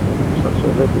עצמו. עכשיו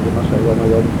שהבאתי זה מה שהיום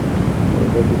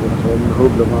הבאתי זה מה שהיום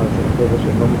נהוג לומר אצל החבר'ה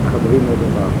שהם לא מתחברים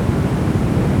לדבר.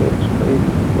 כשבאים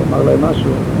לומר להם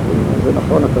משהו, זה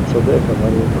נכון, אתה צודק,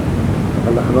 אבל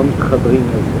אנחנו לא מתחברים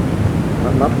לזה.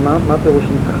 מה פירוש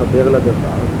להתחבר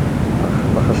לדבר?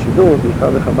 בחסידות, בעיקר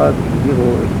בחב"ד, הגדירו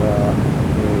את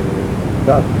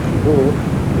הדעת בחיבור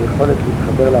ביכולת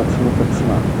להתחבר לעצמות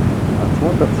עצמה.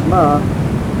 העצמות עצמה,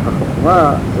 החוכמה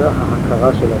זה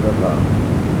ההכרה של הדבר.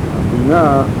 הבינה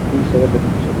היא שייכת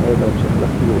לשמר בהמשך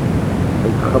לקיום.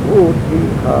 ההתחברות היא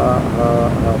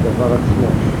הדבר עצמו.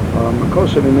 המקור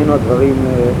שממנו הדברים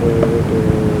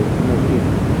נובעים.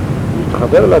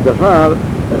 להתחבר לדבר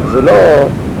זה לא,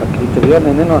 הקריטריון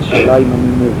איננו השאלה אם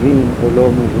אני מבין או לא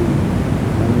מבין,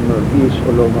 אני מרגיש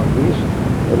או לא מרגיש,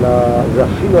 אלא זה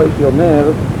אפילו הייתי אומר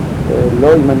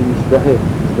לא אם אני מזדהה.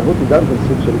 הזדהות היא גם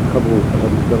סוג של התחברות, אבל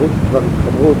הזדהות היא כבר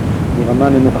התחברות מרמה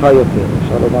נמוכה יותר,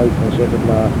 אפשר לומר התמשכת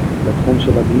לתחום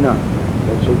של הבינה.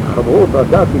 אבל שהתחברות,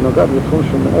 הדעת היא נוגעת לתחום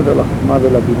שהוא מעבר לחוכמה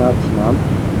ולבינה עצמם,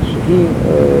 שהיא,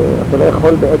 אתה לא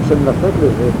יכול בעצם לתת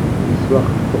לזה ניסוח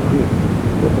תוכני,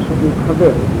 זה פשוט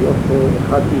להתחבר, להיות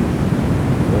אחד עם.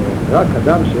 רק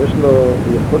אדם שיש לו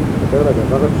יכול להתחבר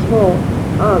לדבר עצמו,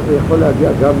 זה יכול להגיע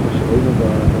גם שראינו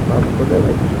בפעם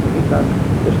הקודמת, כאן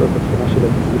יש לו את התכונה של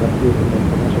היצירתיות, את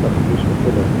התכונה של החידוש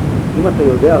וכו'. אם אתה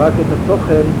יודע רק את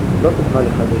התוכן, לא תוכל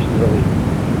לחדש דברים.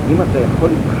 אם אתה יכול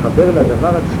להתחבר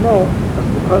לדבר עצמו, אז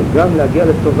תוכל גם להגיע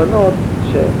לתובנות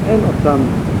שאין אותן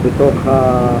בתוך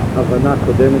ההבנה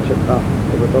הקודמת שלך,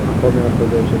 או בתוך החומר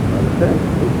הקודם שלך. לכן,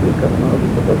 הוא הסביר כאן, אמר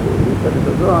בתור, הוא הסביר את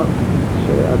הזוהר,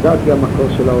 שהדעת היא המקור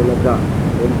של ההולדה.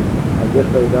 אז יש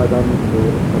לידע אדם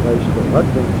צבא אשתו. רק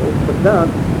באמצעות הדעת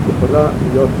יכולה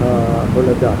להיות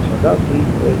ההולדה. שהדעת היא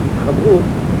התחברות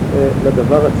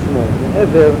לדבר עצמו,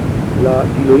 מעבר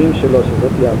לגילויים שלו,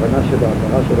 שזאת היא ההבנה שלו,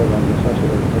 ההברה שלו וההנגשה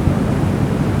שלו.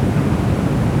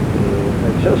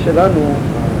 בהקשר שלנו,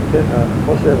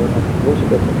 החוסר, החיבור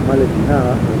שבין חוכמה לבינה,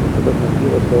 אנחנו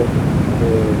נגדיר אותו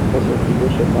חוסר חיבור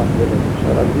של מח ולב.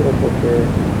 אפשר להגדיר אותו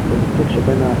כניתוק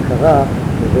שבין ההכרה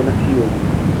לבין הקיום.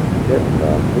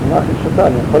 בדוגמה הכי פשוטה,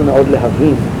 אני יכול מאוד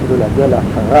להבין, אפילו להגיע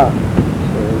להכרה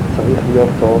שצריך להיות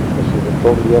טוב, שזה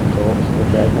טוב להיות טוב, שזה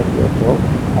באמת להיות טוב,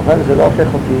 אבל זה לא הופך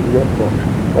אותי להיות טוב.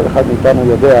 כל אחד מאיתנו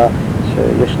יודע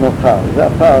שישנו פער. זה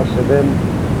הפער שבין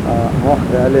המוח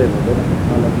והלב, ובין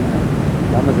החוכמה לבינה.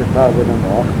 למה זה פער בין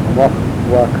המוח? המוח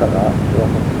הוא ההכרה, הוא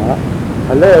החוכמה.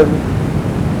 הלב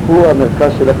הוא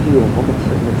המרכז של הקיום, הוא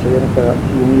מציין את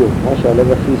הקיומיות. כמו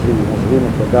שהלב הפיזי מזרים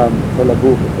את הדם, את כל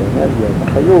הגוף, את האנרגיה, את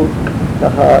החיות,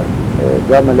 ככה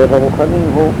גם הלב הרוחני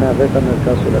הוא מהווה את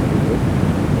המרכז של הקיום.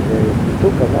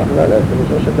 וניתוק המוח והלב,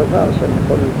 פירושו של דבר שאני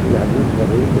יכול להבין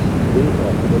דברים בספרי, או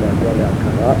אפילו להגיע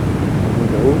להכרה,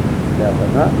 למודעות,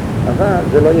 להבנה, אבל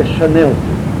זה לא ישנה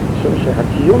אותי, משום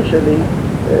שהקיום שלי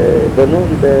בנוי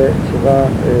בצורה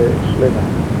שלמה.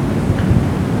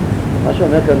 מה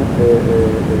שאומר כאן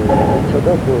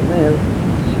צדוק, הוא אומר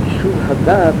שיישוב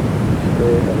הדעת,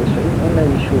 הרשעים אין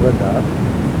להם יישוב הדעת,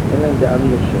 אין להם דעה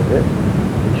מיושבת.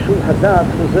 יישוב הדעת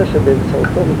הוא זה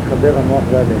שבאמצעותו מתחבר המוח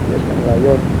והלב. יש כאן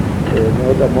רעיון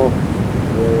מאוד עמוק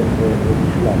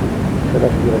ונפלא. אני רוצה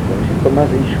להסביר אותו. ראשית, מה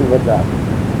זה יישוב הדעת?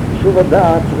 יישוב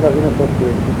הדעת צריך להבין אותו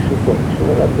כפשוטו. יישוב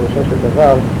הדעת פירושו של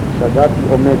דבר שהדעת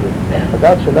היא עומדת.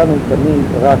 הדעת שלנו היא תמיד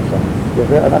רצה.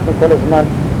 אנחנו כל הזמן,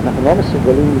 אנחנו לא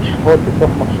מסוגלים לשחוט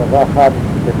בתוך מחשבה אחת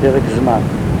בפרק זמן.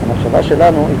 המחשבה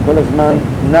שלנו היא כל הזמן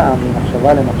נעה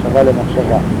ממחשבה למחשבה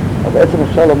למחשבה. אבל בעצם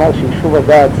אפשר לומר שיישוב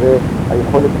הדעת זה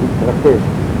היכולת להתרכז.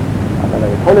 אבל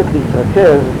היכולת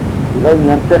להתרכז היא לא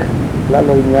עניין טכני, בכלל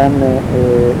לא עניין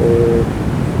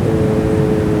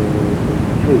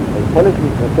היכולת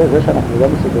להתרכז, זה שאנחנו לא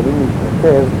מסוגלים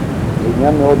להתרכז, זה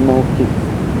עניין מאוד מהותי.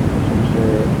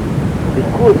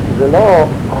 ריכוז זה לא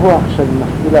כוח שאני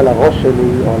מפעיל על הראש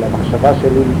שלי או על המחשבה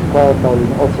שלי לתקוע אותה או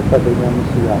לנעוץ אותה בעניין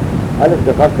מסוים.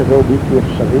 א', דבר כזה הוא בלתי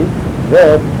אפשרי,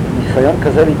 וניסיון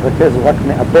כזה להתרכז הוא רק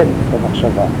מאבד את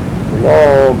המחשבה. הוא לא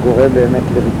גורם באמת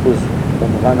לריכוז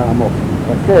במובן העמוק.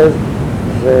 להתרכז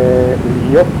זה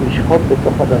להיות לשחוט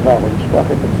בתוך הדבר, או לשכוח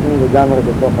את עצמי לגמרי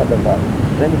בתוך הדבר.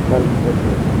 זה נקרא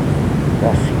להתרכז.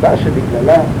 והסיבה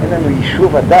שבגללה אין לנו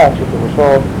יישוב הדעת,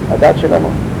 שפירושו הדעת שלנו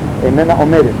איננה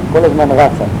עומדת, כל הזמן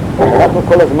רצה. אנחנו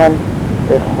כל הזמן,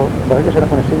 ברגע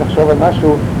שאנחנו נסים לחשוב על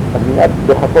משהו, אז מיד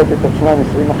דוחקות את עצמם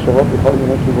 20 מחשבות בכל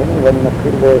מיני כיוונים, ואני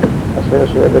מתחיל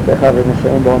באשר שואל בתיך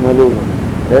ומסיים בהונולולו.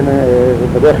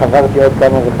 ובדרך עברתי עוד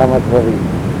כמה וכמה דברים.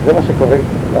 זה מה שקורה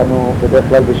לנו בדרך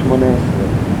כלל ב-18.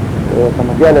 אתה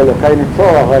מגיע לאלוקי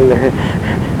נצור, אבל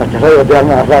אתה לא יודע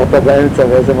מה עברת באמצע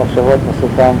ואיזה מחשבות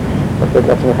מסופם, לתת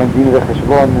לעצמכם דין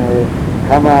וחשבון,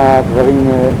 כמה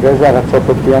דברים, באיזה ארצות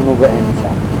הותיינו באמצע.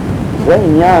 זה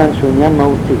עניין שהוא עניין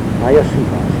מהותי. מהי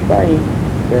הסיבה? הסיבה היא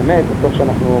באמת, בתוך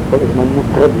שאנחנו כל הזמן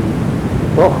מוטרדים,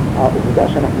 בתוך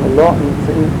העובדה שאנחנו לא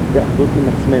נמצאים באחדות עם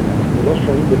עצמנו, אנחנו לא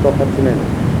שרים בתוך עצמנו.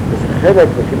 וזה חלק,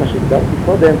 לפי מה שהגדרתי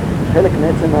קודם, חלק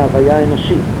מעצם ההוויה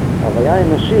האנושית. ההוויה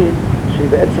האנושית שהיא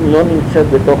בעצם לא נמצאת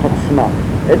בתוך עצמה.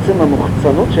 עצם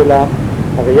המוחצנות שלה,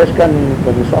 הרי יש כאן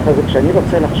בנוסח הזה, כשאני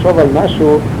רוצה לחשוב על משהו,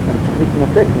 אני צריך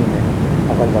להתנתק ממנו.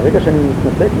 אבל ברגע שאני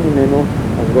מתנתק ממנו,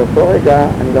 אז באותו רגע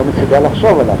אני לא מסוגל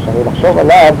לחשוב עליו. עכשיו, לחשוב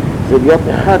עליו זה להיות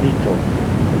אחד איתו.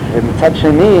 ומצד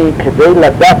שני, כדי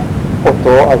לדעת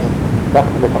אותו, אז כך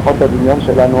לפחות הדמיון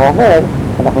שלנו אומר,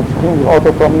 אנחנו צריכים לראות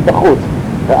אותו מבחוץ.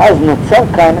 ואז נוצר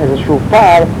כאן איזשהו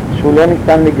פער שהוא לא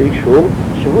ניתן לגרישור,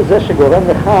 שהוא זה שגורם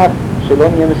לכך שלא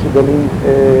נהיה מסוגלים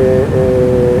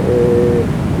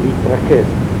להתרכז.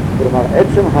 כלומר,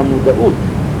 עצם המודעות,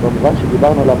 במובן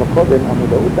שדיברנו עליו קודם,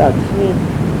 המודעות העצמית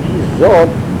היא זאת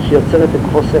שיוצרת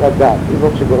את חוסר הדעת. היא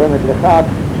זאת שגורמת לכך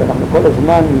שאנחנו כל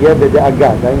הזמן נהיה בדאגה,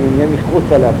 דהיינו נהיה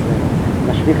מחוצה לעצמנו.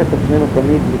 נשליך את עצמנו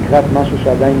תמיד לקראת משהו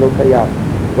שעדיין לא קיים.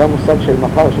 זה המושג של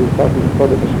מחר שהזכרתי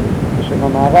קודם בשם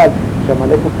המהר"ל,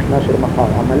 שהעמלק הוא בחינה של מחר.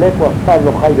 העמלק הוא אף פעם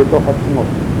לא חי בתוך עצמו,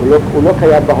 הוא לא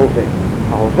קיים בהווה.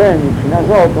 ההווה מבחינה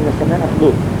זאת הוא מסמן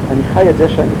אחדות. אני חי את זה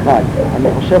שאני חי, אני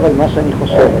חושב על מה שאני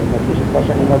חושב, אני מרגיש את מה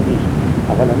שאני מרגיש.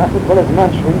 אבל אנחנו כל הזמן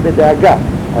שרויים בדאגה.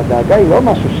 הדאגה היא לא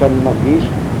משהו שאני מרגיש,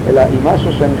 אלא היא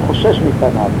משהו שאני חושש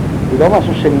מפניו. היא לא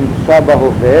משהו שנמצא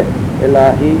בהווה, אלא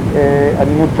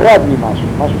אני מוטרד ממשהו,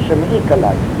 משהו שמעיק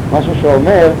עליי, משהו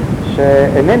שאומר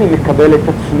שאינני מקבל את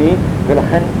עצמי,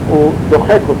 ולכן הוא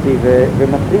דוחק אותי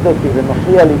ומטריד אותי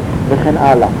ומפריע לי וכן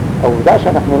הלאה. העובדה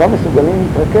שאנחנו לא מסוגלים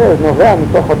להתרכז נובע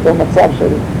מתוך אותו מצב של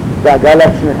דאגה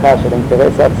לעצמך, של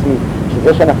האינטרס העצמי,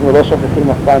 שזה שאנחנו לא שוכחים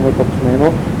אף פעם את עצמנו,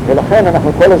 ולכן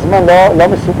אנחנו כל הזמן לא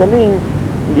מסוגלים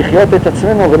לחיות את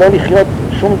עצמנו ולא לחיות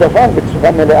שום דבר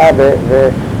בצורה מלאה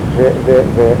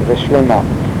ושלמה.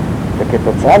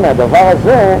 וכתוצאה מהדבר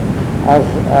הזה, אז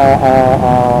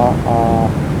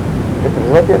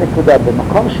וזאת היא הנקודה,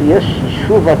 במקום שיש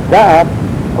יישוב הדעת,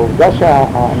 העובדה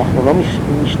שאנחנו לא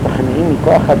משתכנעים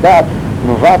מכוח הדעת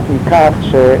נובעת מכך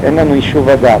שאין לנו יישוב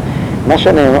הדעת.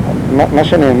 מה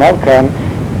שנאמר כאן,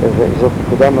 וזאת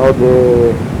נקודה מאוד,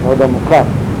 מאוד עמוקה,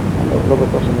 אני לא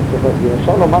בטוח שאני צריך להסביר,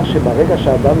 אפשר לומר שברגע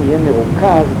שהאדם יהיה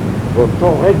מרוכז,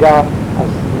 באותו רגע אז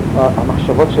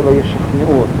המחשבות שלו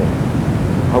ישכנעו אותו.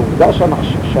 העובדה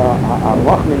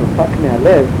שהמוח מנותק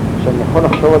מהלב, שאני יכול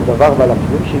לחשוב על דבר ועל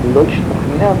הקיום שלי לא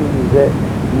ישתכנע מזה,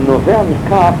 נובע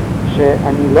מכך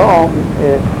שאני לא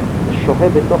שוהה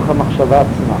בתוך המחשבה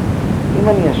עצמה. אם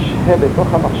אני אשהה בתוך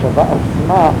המחשבה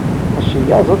עצמה,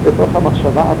 השהייה הזאת בתוך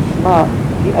המחשבה עצמה,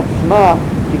 היא עצמה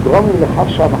תגרום לי לכך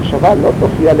שהמחשבה לא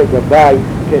תופיע לגביי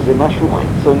כאיזה משהו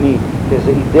חיצוני,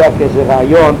 כאיזה אידאה, כאיזה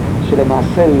רעיון,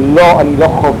 שלמעשה אני לא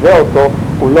חווה אותו,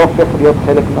 הוא לא הופך להיות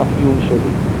חלק מהקיום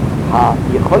שלי.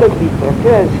 היכולת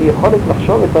להתרכז היא יכולת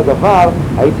לחשוב את הדבר,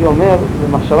 הייתי אומר,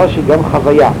 במחשבה שהיא גם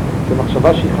חוויה,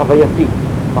 במחשבה שהיא חווייתית,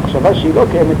 מחשבה שהיא לא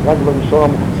קיימת רק במישור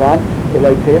המוחצן, אלא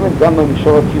היא קיימת גם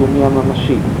במישור הקיומי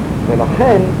הממשי.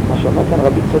 ולכן, מה שאומר כאן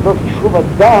רבי צדוק, יישוב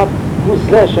הדעת הוא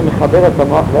זה שמחבר את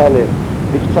המוח והלב.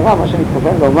 בקצרה, מה שאני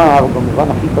מתכוון לומר, במובן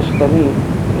הכי פשטני,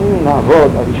 אם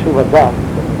נעבוד על יישוב הדעת,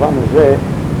 במובן הזה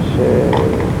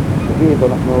שתגיד,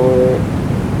 אנחנו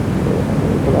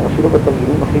אפילו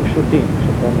בתרגילים הכי פשוטים,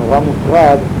 כשאתה נורא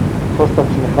מוטרד, תפוס את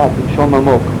עצמך, תנשום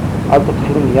עמוק, אל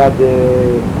תתחיל מיד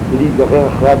להיגרר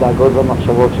אחרי הדאגות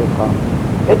והמחשבות שלך.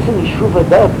 עצם יישוב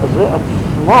הדעת הזה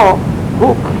עצמו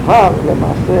הוא כבר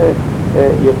למעשה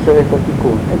יוצר את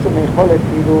התיקון. עצם היכולת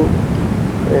כאילו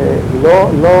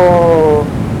לא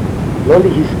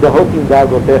להזדהות עם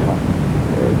דאגותיך,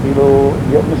 כאילו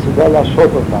להיות מסוגל להשעות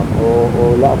אותם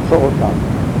או לעצור אותם,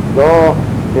 לא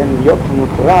להיות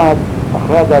מוטרד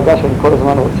אחרי הדאגה שאני כל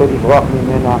הזמן רוצה לברוח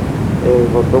ממנה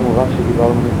באותו מובן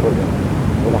שדיברנו מקודם.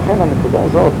 ולכן הנקודה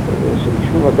הזאת של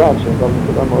יישוב הדעת, שהיא גם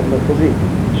נקודה מאוד מרכזית,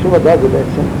 יישוב הדעת זה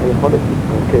בעצם היכולת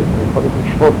להתרכז, היכולת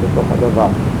לשפוט בתוך הדבר.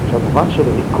 שהמובן של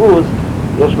ריכוז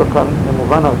יש לו כאן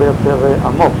מובן הרבה יותר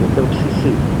עמוק, יותר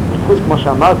בסיסי. ריכוז, כמו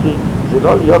שאמרתי, זה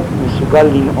לא להיות מסוגל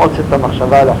לנעוץ את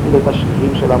המחשבה, להפעיל את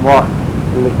השלילים של המוח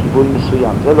לכיוון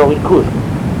מסוים. זה לא ריכוז,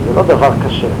 זה לא דבר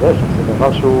קשה, זה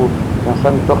דבר שהוא נעשה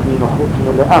מתוך נינוחות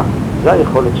מלאה. זה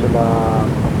היכולת של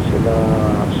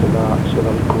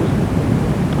הריכוז.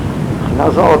 מבחינה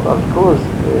זאת, הריכוז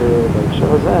בהקשר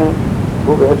הזה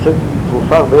הוא בעצם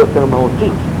תרופה הרבה יותר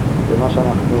מהותית במה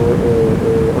שאנחנו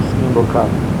עוסקים בו כאן,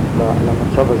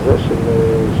 למצב הזה של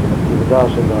התודעה,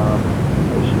 של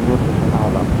השיניות וכן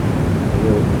הלאה.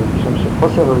 ומשום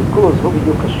שחוסר הריכוז הוא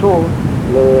בדיוק קשור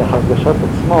להרגשת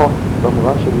עצמו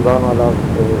במובן שדיברנו עליו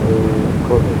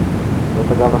קודם.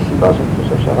 זאת אגב הסיבה שאני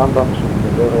חושב שהרמב"ם, שהוא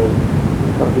מדבר,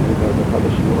 הכרתי באחד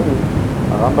השיעורים,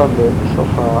 הרמב"ם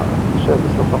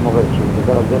בסוף המורה, כשהוא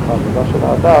מדבר על דרך העבודה של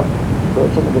האדם, הוא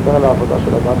בעצם מדבר על העבודה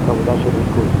של האדם כעבודה של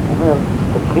ריכוז. הוא אומר,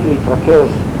 תתחיל להתרכז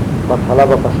בהתחלה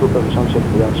בפסוק הראשון של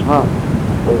קריאת שמע,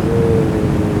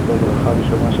 בברכה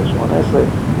הראשונה של 18,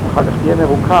 אחר כך תהיה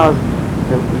מרוכז,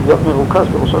 להיות מרוכז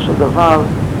בראשו של דבר,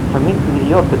 תמיד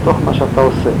להיות בתוך מה שאתה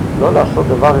עושה, לא לעשות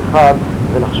דבר אחד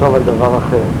ולחשוב על דבר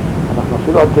אחר. אנחנו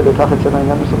אפילו עד כדי כך אצלנו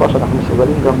העניין מסובר שאנחנו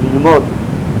מסוגלים גם ללמוד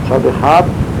מצד אחד,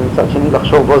 ומצד שני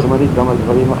לחשוב בו זמנית גם על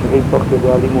דברים אחרים תוך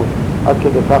כדי הלימוד. עד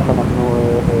כדי כך אנחנו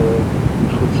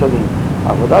מפוצלים.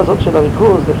 העבודה הזאת של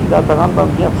הריכוז, לפי דעת הרמב"ם,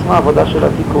 היא עצמה עבודה של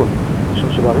התיקון. משום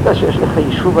שברגע שיש לך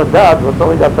יישוב הדעת, באותו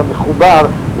רגע אתה מחובר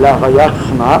להוויה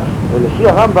עצמה, ולפי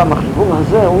הרמב"ם החיבור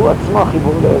הזה הוא עצמו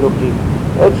החיבור לאלוקים.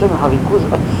 בעצם הריכוז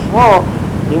עצמו,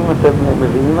 אם אתם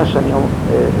מבינים מה שאני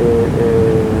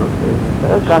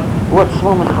מתאר כאן, הוא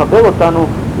עצמו מחבר אותנו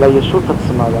לישות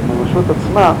עצמה, לממשות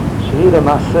עצמה, שהיא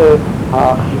למעשה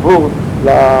החיבור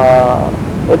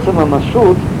לעצם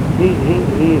הממשות,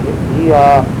 היא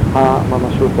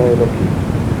הממשות האלוקית.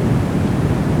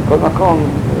 בכל מקום,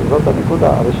 זאת הנקודה,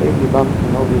 הרשעים ליבם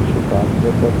מאוד פשוטה,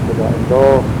 זאת הנקודה, הם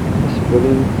לא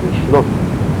מסוגלים לשלוט,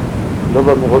 לא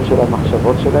באמירות של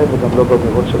המחשבות שלהם וגם לא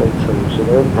באמירות של היצרים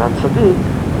שלהם. והצדיק,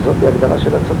 זאת היא הגדרה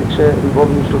של הצדיק שליבו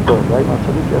במשלוטו, והאם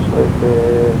הצדיק יש לו את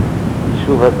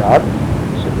יישוב הדעת,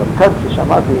 שגם כאן, כפי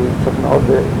שאמרתי, צריך מאוד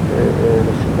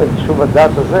לשים לב, יישוב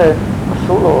הדעת הזה,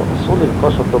 אסור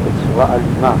לרכוש אותו בצורה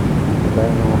אלימה,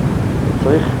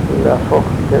 צריך להפוך,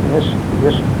 כן,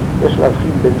 יש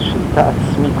להבחין בין שליטה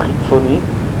עצמית חיצונית,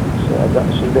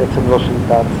 שהיא בעצם לא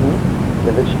שליטה עצמית,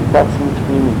 לבין שליטה עצמית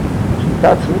פנימית.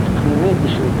 שליטה עצמית פנימית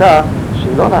היא שליטה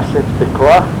שהיא לא נעשית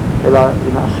בכוח, אלא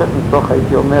היא נעשית מתוך,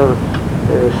 הייתי אומר,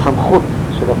 סמכות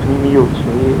של הפנימיות,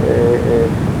 שהיא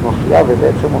מופיעה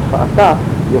ובעצם הופעתה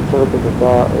יוצרת את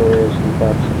אותה שליטה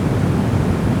עצמית.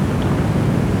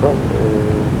 טוב,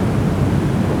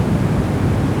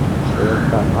 נסיים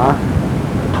כאן, מה?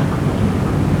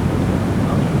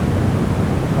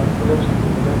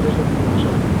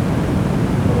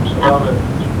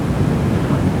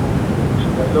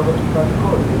 שאני לא בתקופה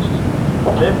לכל, יש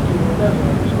לב כאילו נדע,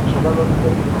 שהמחשבה לא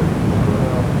נדע.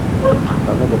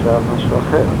 אתה מדבר על משהו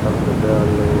אחר, אתה מדבר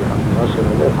על אמירה של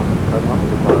הלב, אבל כאן לא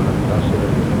מדבר על אמירה של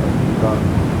הלב, אתה מדבר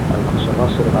על מחשבה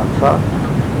של רעצה,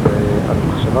 ועל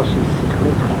מחשבה שהיא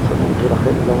שכלית חיצונית,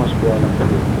 ולכן היא לא משפיעה על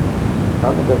הכלים. אתה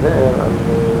מדבר על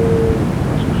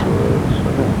משהו שהוא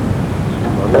שונה,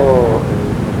 שהוא לא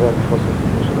נובע מחוסר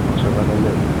חיבור של המחשבה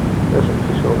ללב. בעצם,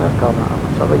 כפי שאומר כאן,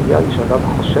 המצב האידיאלי שאדם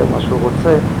חושב מה שהוא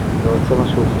רוצה, ורוצה מה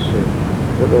שהוא חושב.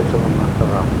 זה בעצם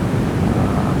המטרה.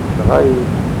 המטרה היא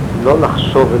לא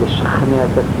לחשוב ולשכנע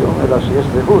את הקיום, אלא שיש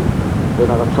זהות בין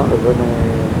הרצון לבין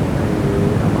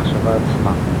המחשבה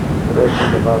עצמה. זה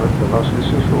בעצם דבר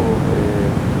שלישי שהוא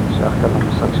שייך כאן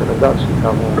למושג של הדת,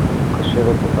 שאיתם הוא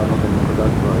קשרת אותנו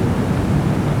בנקודת בעיה.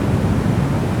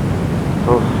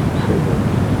 טוב,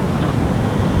 בסדר.